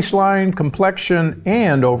your waistline, complexion,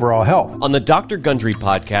 and overall health. On the Dr. Gundry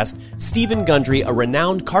podcast, Stephen Gundry, a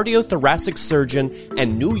renowned cardiothoracic surgeon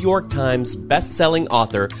and New York Times best-selling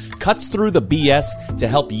author, cuts through the BS to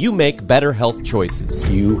help you make better health choices.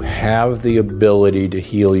 You have the ability to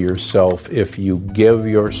heal yourself if you give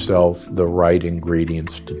yourself the right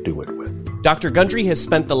ingredients to do it with. Dr. Gundry has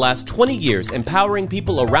spent the last 20 years empowering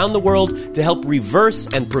people around the world to help reverse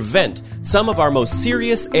and prevent some of our most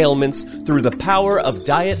serious ailments through the power of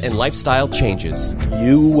diet and lifestyle changes.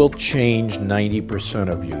 You will change 90%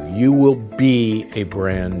 of you. You will be a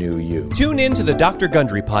brand new you. Tune in to the Dr.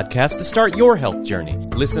 Gundry podcast to start your health journey.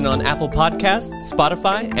 Listen on Apple Podcasts,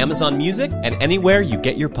 Spotify, Amazon Music, and anywhere you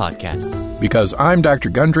get your podcasts. Because I'm Dr.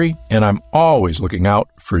 Gundry, and I'm always looking out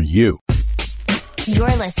for you.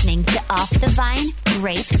 You're listening to Off the Vine,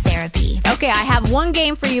 Grape Therapy. Okay, I have one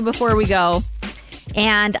game for you before we go,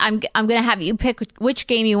 and I'm going to have you pick which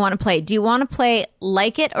game you want to play. Do you want to play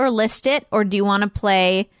Like It or List It, or do you want to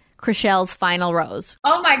play Chrishell's Final Rose?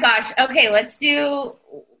 Oh my gosh. Okay, let's do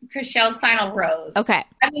Chrishell's Final Rose. Okay.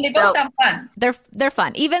 I mean, they both sound fun. They're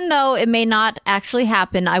fun. Even though it may not actually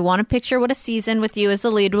happen, I want to picture what a season with you as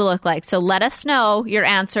the lead will look like. So let us know your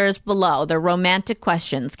answers below. They're romantic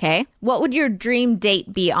questions, okay? What would your dream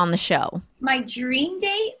date be on the show? My dream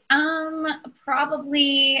date?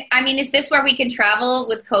 Probably, is this where we can travel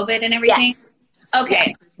with COVID and everything? Yes. Okay.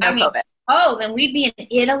 Yes, no COVID. Oh, then we'd be in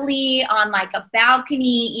Italy on like a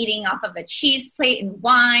balcony eating off of a cheese plate and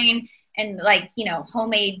wine. And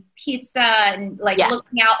homemade pizza and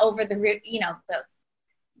looking out over the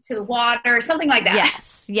to the water, something like that.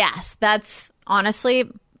 Yes. That's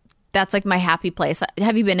like my happy place.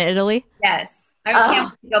 Have you been to Italy? Yes. I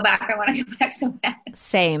can't wait to go back. I want to go back so bad.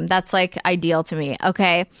 Same. That's like ideal to me.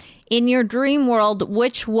 Okay. In your dream world,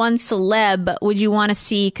 which one celeb would you want to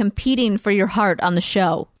see competing for your heart on the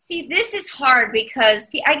show? See, this is hard because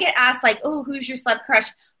I get asked like, oh, who's your celeb crush?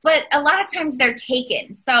 But a lot of times they're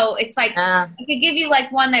taken. So it's like, I could give you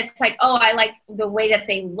like one that's like, oh, I like the way that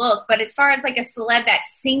they look. But as far as like a celeb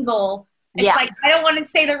that's single It's like, I don't want to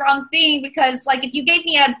say the wrong thing because, like, if you gave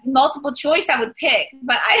me a multiple choice, I would pick.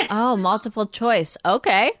 But multiple choice.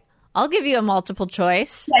 Okay. I'll give you a multiple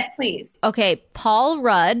choice. Yes, please. Okay. Paul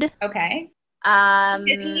Rudd. Okay.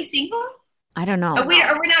 Is he single? I don't know.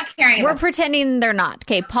 We're not caring. We're pretending they're not.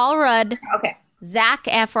 Okay. Paul Rudd. Okay. Zac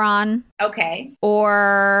Efron. Okay.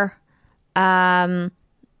 Or Shawn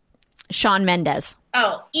Mendes.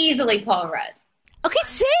 Oh, easily Paul Rudd. Okay,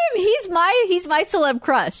 same. He's my celeb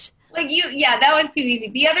crush. Like that was too easy.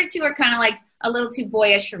 The other two are kind of like a little too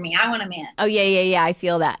boyish for me. I want a man. Oh, yeah. I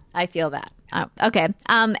feel that. Okay.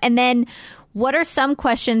 And then what are some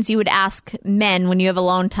questions you would ask men when you have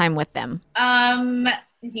alone time with them?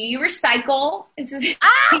 Do you recycle?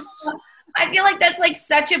 I feel like that's like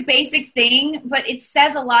such a basic thing, but it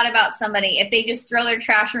says a lot about somebody if they just throw their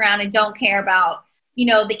trash around and don't care about,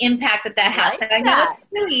 the impact that has. And I know it's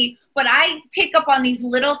silly, but I pick up on these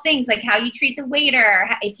little things like how you treat the waiter,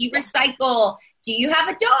 if you recycle, do you have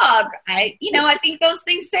a dog? I think those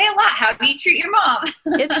things say a lot. How do you treat your mom?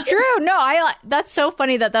 It's true. No, that's so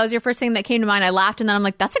funny that was your first thing that came to mind. I laughed and then I'm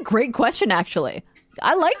like, that's a great question, actually.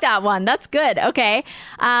 I like that one. That's good. Okay.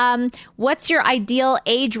 What's your ideal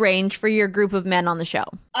age range for your group of men on the show?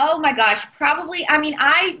 Oh my gosh. Probably. I mean,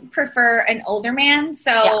 I prefer an older man.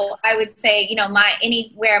 So I would say,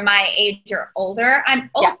 anywhere my age or older, I'm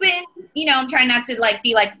open, I'm trying not to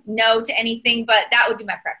be no to anything, but that would be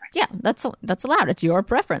my preference. Yeah, that's allowed. It's your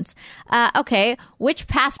preference. Okay. Which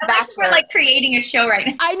past bachelor? We're creating a show right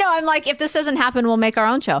now. I know. I'm like, if this doesn't happen, we'll make our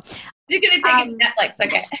own show. You're going to take it to Netflix.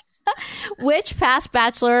 Okay. Which past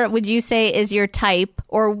bachelor would you say is your type,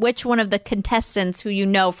 or which one of the contestants who you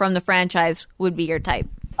know from the franchise would be your type?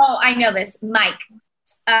 Oh, I know this. Mike.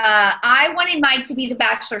 I wanted Mike to be the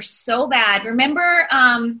bachelor so bad. Remember,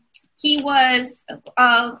 he was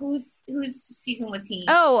whose season was he?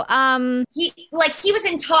 Oh, he was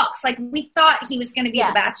in talks. Like, we thought he was going to be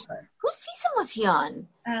the bachelor. Whose season was he on?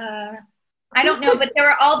 I don't know, but there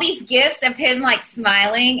were all these gifs of him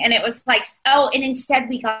smiling, and it was and instead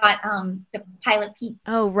we got the pilot Pete.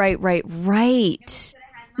 Oh, right.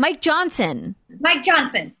 Mike Johnson.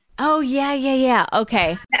 Oh, yeah.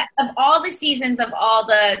 Okay. Of all the seasons, of all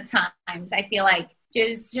the times, I feel like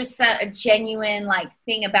there's just a genuine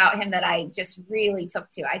thing about him that I just really took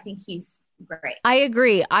to. I think he's great. I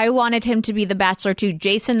agree. I wanted him to be the bachelor too.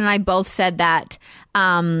 Jason and I both said that.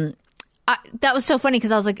 That was so funny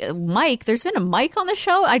because I was like, Mike, there's been a Mike on the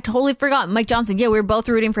show? I totally forgot. Mike Johnson. Yeah, we were both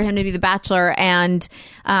rooting for him to be the bachelor, and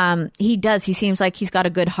he does. He seems like he's got a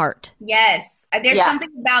good heart. Yes. There's something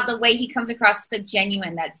about the way he comes across so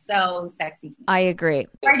genuine that's so sexy to me. I agree.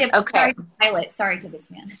 Sorry to this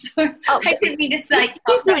man. I didn't mean to say.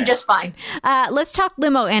 He's doing just fine. Let's talk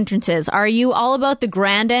limo entrances. Are you all about the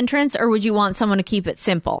grand entrance, or would you want someone to keep it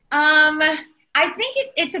simple? I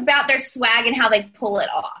think it's about their swag and how they pull it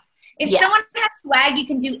off. If someone has swag, you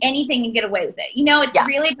can do anything and get away with it. It's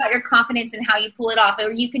really about your confidence and how you pull it off,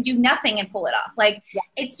 or you can do nothing and pull it off.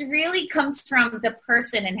 It's really comes from the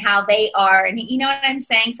person and how they are. And you know what I'm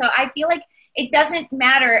saying? So I feel like it doesn't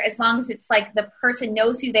matter as long as it's the person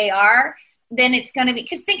knows who they are, then it's going to be,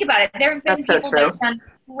 because think about it. There have been people that have done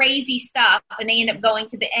crazy stuff and they end up going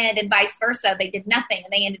to the end, and vice versa. They did nothing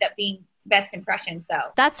and they ended up being best impression. So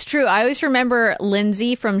that's true. I always remember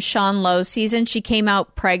Lindsay from Sean Lowe's season. She came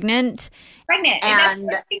out pregnant, and that's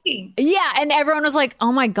what I'm thinking. Yeah, and everyone was like,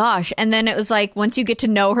 "Oh my gosh!" And then it was like, once you get to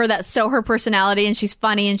know her, that's so her personality, and she's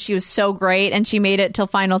funny, and she was so great, and she made it till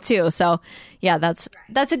final two. So yeah, that's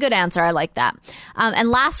a good answer. I like that. And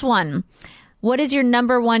last one, what is your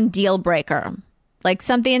number one deal breaker?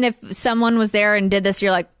 Something, if someone was there and did this,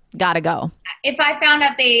 you're like, gotta go. If I found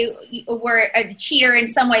out they were a cheater in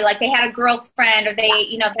some way, they had a girlfriend, or they,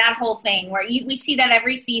 that whole thing where we see that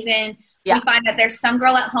every season. Yeah. We find that there's some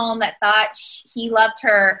girl at home that thought he loved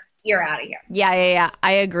her. You're out of here. Yeah.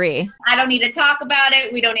 I agree. I don't need to talk about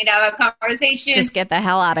it. We don't need to have a conversation. Just get the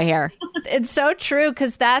hell out of here. It's so true,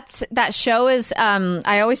 because that show is,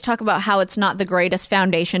 I always talk about how it's not the greatest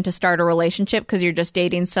foundation to start a relationship, because you're just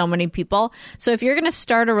dating so many people. So if you're going to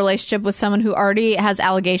start a relationship with someone who already has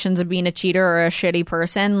allegations of being a cheater or a shitty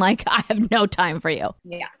person, I have no time for you.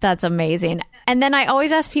 Yeah. That's amazing. And then I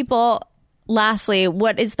always ask people, lastly,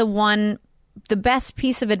 what is the best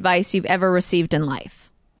piece of advice you've ever received in life?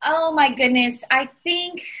 Oh my goodness. I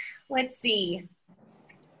think, let's see.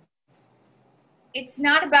 It's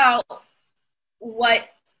not about what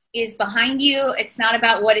is behind you. It's not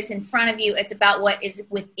about what is in front of you. It's about what is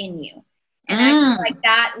within you. And I feel like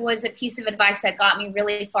that was a piece of advice that got me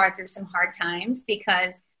really far through some hard times,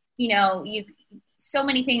 because, so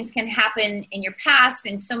many things can happen in your past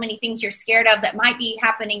and so many things you're scared of that might be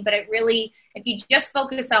happening. But it really, if you just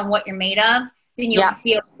focus on what you're made of, then you'll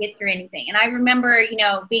be able to get through anything. And I remember,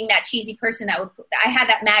 being that cheesy person I had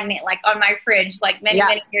that magnet like on my fridge like many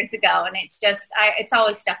years ago. And it's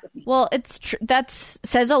always stuck with me. Well, that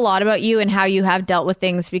says a lot about you and how you have dealt with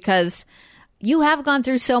things, because you have gone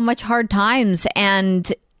through so much hard times,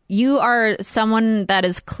 and you are someone that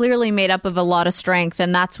is clearly made up of a lot of strength,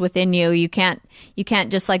 and that's within you. You can't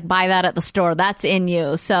just like buy that at the store. That's in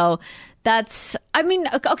you. So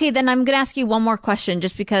okay, then I'm going to ask you one more question,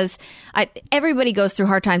 just because everybody goes through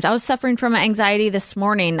hard times. I was suffering from anxiety this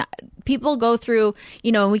morning. People go through,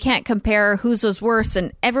 and we can't compare whose was worse,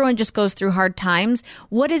 and everyone just goes through hard times.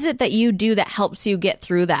 What is it that you do that helps you get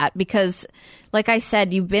through that? Because like I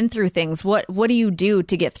said, you've been through things. What do you do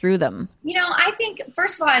to get through them? I think,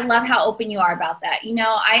 first of all, I love how open you are about that.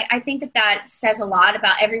 I think that says a lot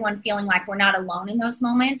about everyone feeling like we're not alone in those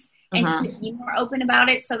moments, and to be more open about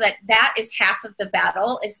it, so that is half of the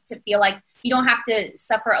battle, is to feel like you don't have to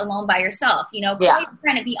suffer alone by yourself. Call your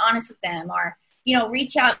friend and be honest with them, or,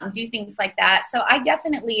 reach out and do things like that. So I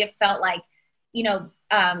definitely have felt like,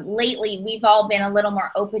 lately we've all been a little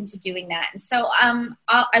more open to doing that. And so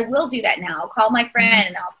I will do that now. I'll call my friend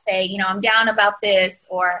and I'll say, I'm down about this.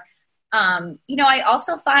 Or, I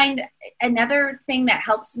also find another thing that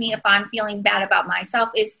helps me if I'm feeling bad about myself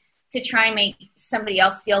is to try and make somebody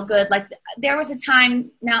else feel good. Like there was a time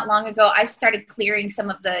not long ago, I started clearing some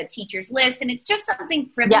of the teachers' list, and it's just something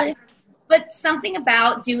frivolous. But something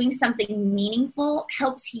about doing something meaningful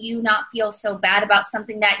helps you not feel so bad about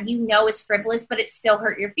something that is frivolous, but it still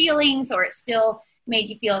hurt your feelings, or it still made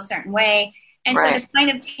you feel a certain way. And so to kind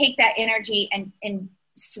of take that energy and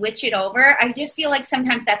switch it over, I just feel like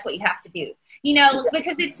sometimes that's what you have to do,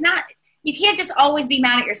 because it's not, you can't just always be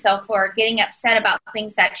mad at yourself for getting upset about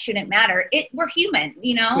things that shouldn't matter. We're human,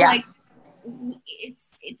 like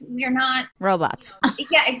we're not robots.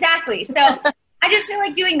 Yeah, exactly. So I just feel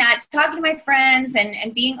like doing that, talking to my friends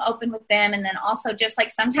and being open with them. And then also just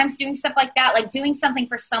like sometimes doing stuff like that, like doing something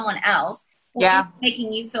for someone else,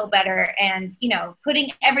 making you feel better, and, putting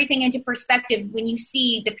everything into perspective. When you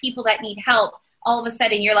see the people that need help, all of a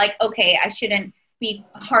sudden you're like, okay, I shouldn't be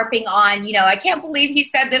harping on, I can't believe he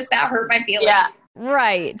said this, that hurt my feelings. Yeah.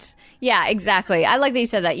 Right. Yeah, exactly. I like that you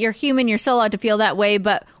said that. You're human. You're still allowed to feel that way.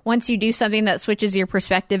 But once you do something that switches your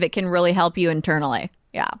perspective, it can really help you internally.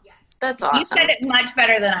 Yeah. Yes. That's awesome. You said it much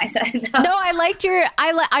better than I said it, though. No, I liked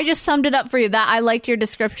I just summed it up for you. That I liked your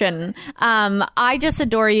description. I just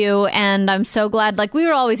adore you, and I'm so glad. Like, we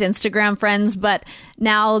were always Instagram friends, but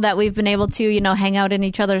now that we've been able to, hang out in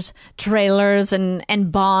each other's trailers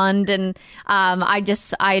and bond, and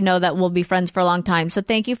I know that we'll be friends for a long time. So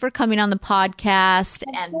thank you for coming on the podcast.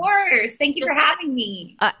 Of course. Thank you for having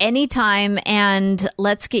me. Anytime, and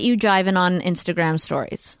let's get you jiving on Instagram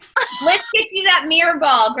stories. Let's get you that mirror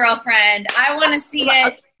ball, girlfriend. I want to see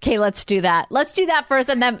it. Okay, let's do that. Let's do that first,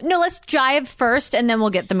 and then let's jive first, and then we'll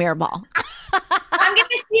get the mirror ball. I'm going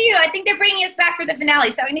to see you. I think they're bringing us back for the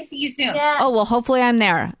finale, so I'm going to see you soon. Yeah. Oh, well, hopefully I'm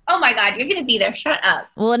there. Oh, my God. You're going to be there. Shut up.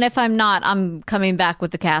 Well, and if I'm not, I'm coming back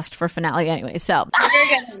with the cast for finale anyway, so. You're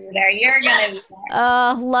going to be there. You're going to be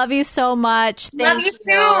there. Love you so much. Love you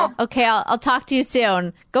too. Okay, I'll talk to you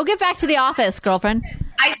soon. Go get back to the office, girlfriend.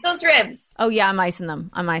 Ice those ribs. Oh, yeah, I'm icing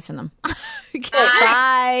them. Okay,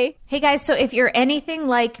 bye. Hey, guys, so if you're anything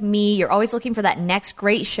like me, you're always looking for that next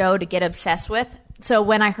great show to get obsessed with. So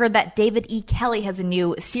when I heard that David E. Kelley has a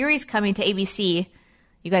new series coming to ABC,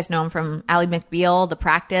 you guys know him from Ally McBeal, The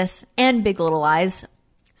Practice, and Big Little Lies.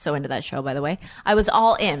 So into that show, by the way. I was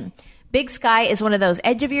all in. Big Sky is one of those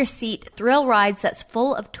edge-of-your-seat thrill rides that's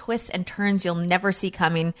full of twists and turns you'll never see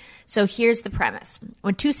coming. So here's the premise.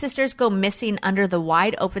 When two sisters go missing under the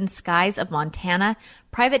wide-open skies of Montana,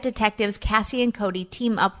 private detectives Cassie and Cody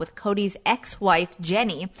team up with Cody's ex-wife,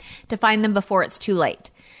 Jenny, to find them before it's too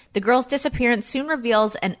late. The girls' disappearance soon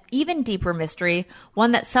reveals an even deeper mystery,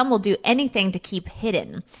 one that some will do anything to keep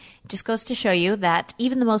hidden. It just goes to show you that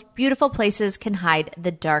even the most beautiful places can hide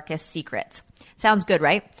the darkest secrets. Sounds good,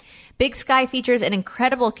 right? Big Sky features an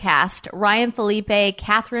incredible cast: Ryan Felipe,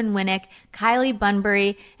 Catherine Winnick, Kylie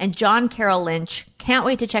Bunbury, and John Carroll Lynch. Can't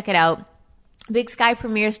wait to check it out. Big Sky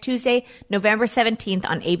premieres Tuesday, November 17th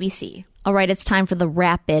on ABC. All right, it's time for the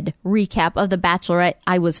rapid recap of The Bachelorette.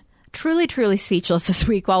 I was truly speechless this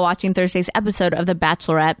week while watching Thursday's episode of The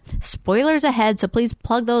Bachelorette. Spoilers ahead, so please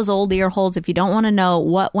plug those old ear holes if you don't want to know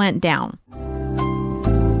what went down.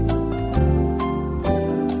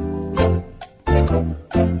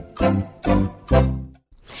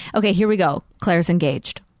 Okay, here we go. Claire's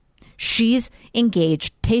engaged. She's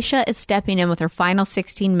engaged. Tayshia is stepping in with her final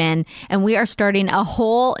 16 men, and we are starting a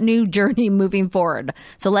whole new journey moving forward.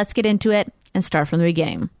 So let's get into it and start from the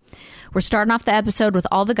beginning. We're starting off the episode with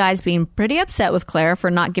all the guys being pretty upset with Claire for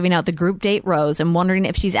not giving out the group date rose and wondering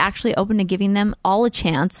if she's actually open to giving them all a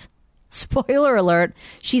chance. Spoiler alert,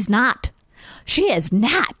 she's not. She is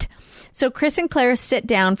not. So Chris and Claire sit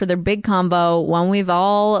down for their big convo, one we've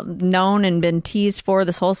all known and been teased for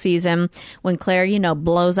this whole season, when Claire,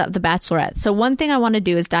 blows up the Bachelorette. So one thing I want to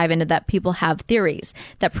do is dive into that people have theories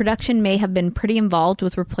that production may have been pretty involved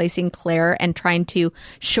with replacing Claire and trying to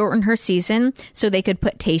shorten her season so they could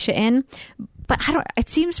put Tayshia in. But it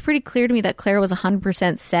seems pretty clear to me that Claire was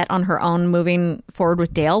 100% set on her own moving forward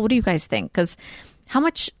with Dale. What do you guys think? Because how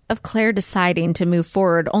much of Claire deciding to move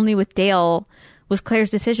forward only with Dale was Claire's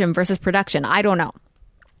decision versus production? I don't know.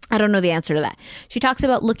 I don't know the answer to that. She talks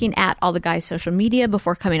about looking at all the guys' social media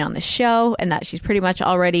before coming on the show and that she's pretty much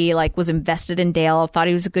already was invested in Dale, thought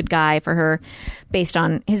he was a good guy for her based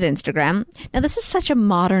on his Instagram. Now, this is such a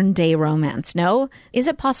modern day romance, no? Is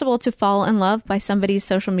it possible to fall in love by somebody's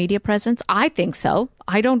social media presence? I think so.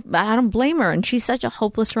 I don't blame her, and she's such a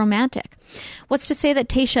hopeless romantic. What's to say that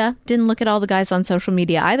Tayshia didn't look at all the guys on social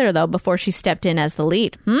media either, though, before she stepped in as the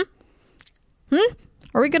lead?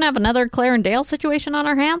 Are we going to have another Claire and Dale situation on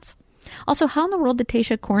our hands? Also, how in the world did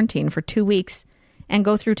Tayshia quarantine for 2 weeks and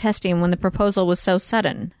go through testing when the proposal was so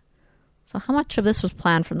sudden? So how much of this was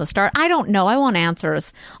planned from the start? I don't know. I want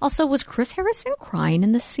answers. Also, was Chris Harrison crying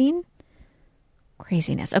in this scene?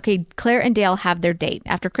 Craziness. Okay, Claire and Dale have their date.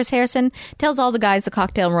 After Chris Harrison tells all the guys the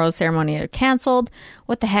cocktail and rose ceremony are canceled,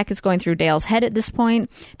 what the heck is going through Dale's head at this point?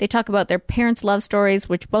 They talk about their parents' love stories,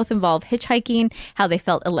 which both involve hitchhiking, how they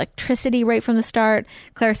felt electricity right from the start.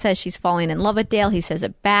 Claire says she's falling in love with Dale. He says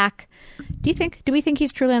it back. Do we think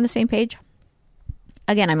he's truly on the same page?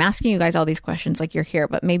 Again, I'm asking you guys all these questions like you're here,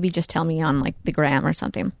 but maybe just tell me on the gram or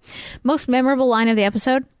something. Most memorable line of the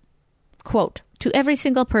episode? Quote, "To every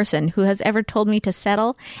single person who has ever told me to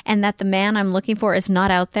settle and that the man I'm looking for is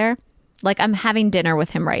not out there, I'm having dinner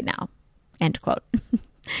with him right now." End quote.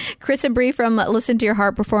 Chris and Bree from Listen to Your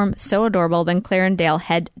Heart perform so adorable. Then Claire and Dale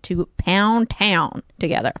head to Pound Town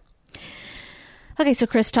together. Okay, so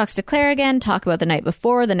Chris talks to Claire again, talk about the night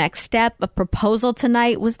before, the next step, a proposal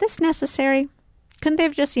tonight. Was this necessary? Couldn't they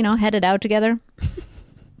have just, headed out together?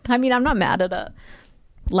 I mean, I'm not mad at a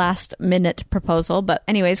last minute proposal, but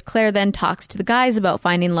anyways, Claire then talks to the guys about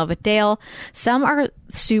finding love with Dale. Some are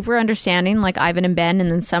super understanding, like Ivan and Ben, and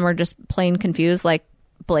then some are just plain confused, like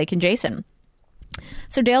Blake and Jason.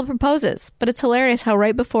 So Dale proposes, but it's hilarious how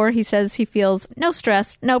right before he says he feels no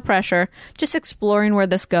stress, no pressure, just exploring where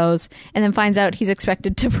this goes, and then finds out he's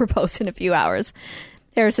expected to propose in a few hours.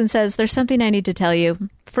 Harrison says, "There's something I need to tell you."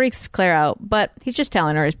 Freaks Claire out, but he's just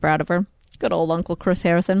telling her he's proud of her. Good old Uncle Chris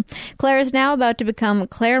Harrison. Claire is now about to become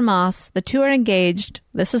Claire Moss. The two are engaged.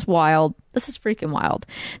 This is wild. This is freaking wild.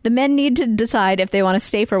 The men need to decide if they want to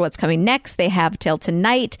stay for what's coming next. They have till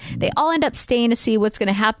tonight. They all end up staying to see what's going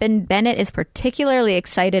to happen. Bennett is particularly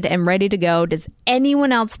excited and ready to go. Does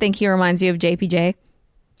anyone else think he reminds you of JPJ?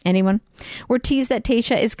 Anyone? We're teased that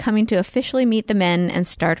Tayshia is coming to officially meet the men and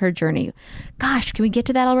start her journey. Gosh, can we get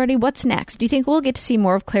to that already? What's next? Do you think we'll get to see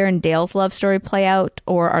more of Claire and Dale's love story play out?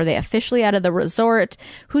 Or are they officially out of the resort?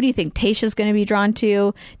 Who do you think Tayshia's going to be drawn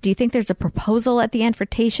to? Do you think there's a proposal at the end for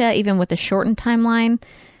Tayshia, even with a shortened timeline?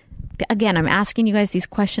 Again, I'm asking you guys these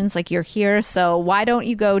questions like you're here. So why don't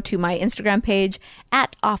you go to my Instagram page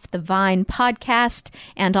at Off the Vine Podcast,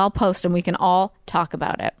 and I'll post and we can all talk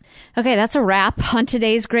about it. Okay, that's a wrap on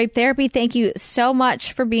today's Grape Therapy. Thank you so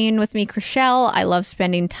much for being with me, Chrishell. I love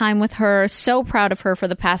spending time with her. So proud of her for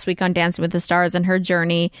the past week on Dancing with the Stars and her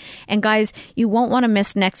journey. And guys, you won't want to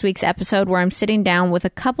miss next week's episode where I'm sitting down with a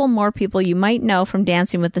couple more people you might know from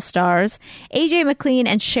Dancing with the Stars. AJ McLean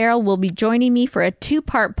and Cheryl will be joining me for a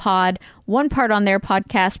 2-part pod. One part on their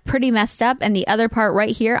podcast, Pretty Messed Up, and the other part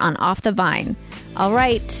right here on Off the Vine. All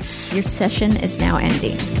right, your session is now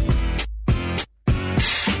ending.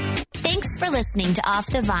 Thanks for listening to Off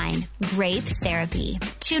the Vine, Grape Therapy.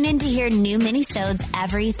 Tune in to hear new minisodes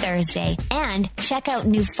every Thursday and check out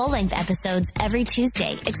new full-length episodes every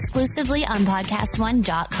Tuesday exclusively on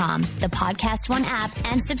PodcastOne.com, the Podcast One app,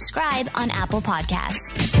 and subscribe on Apple Podcasts.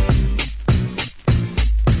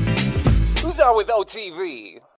 Who's down with OTV?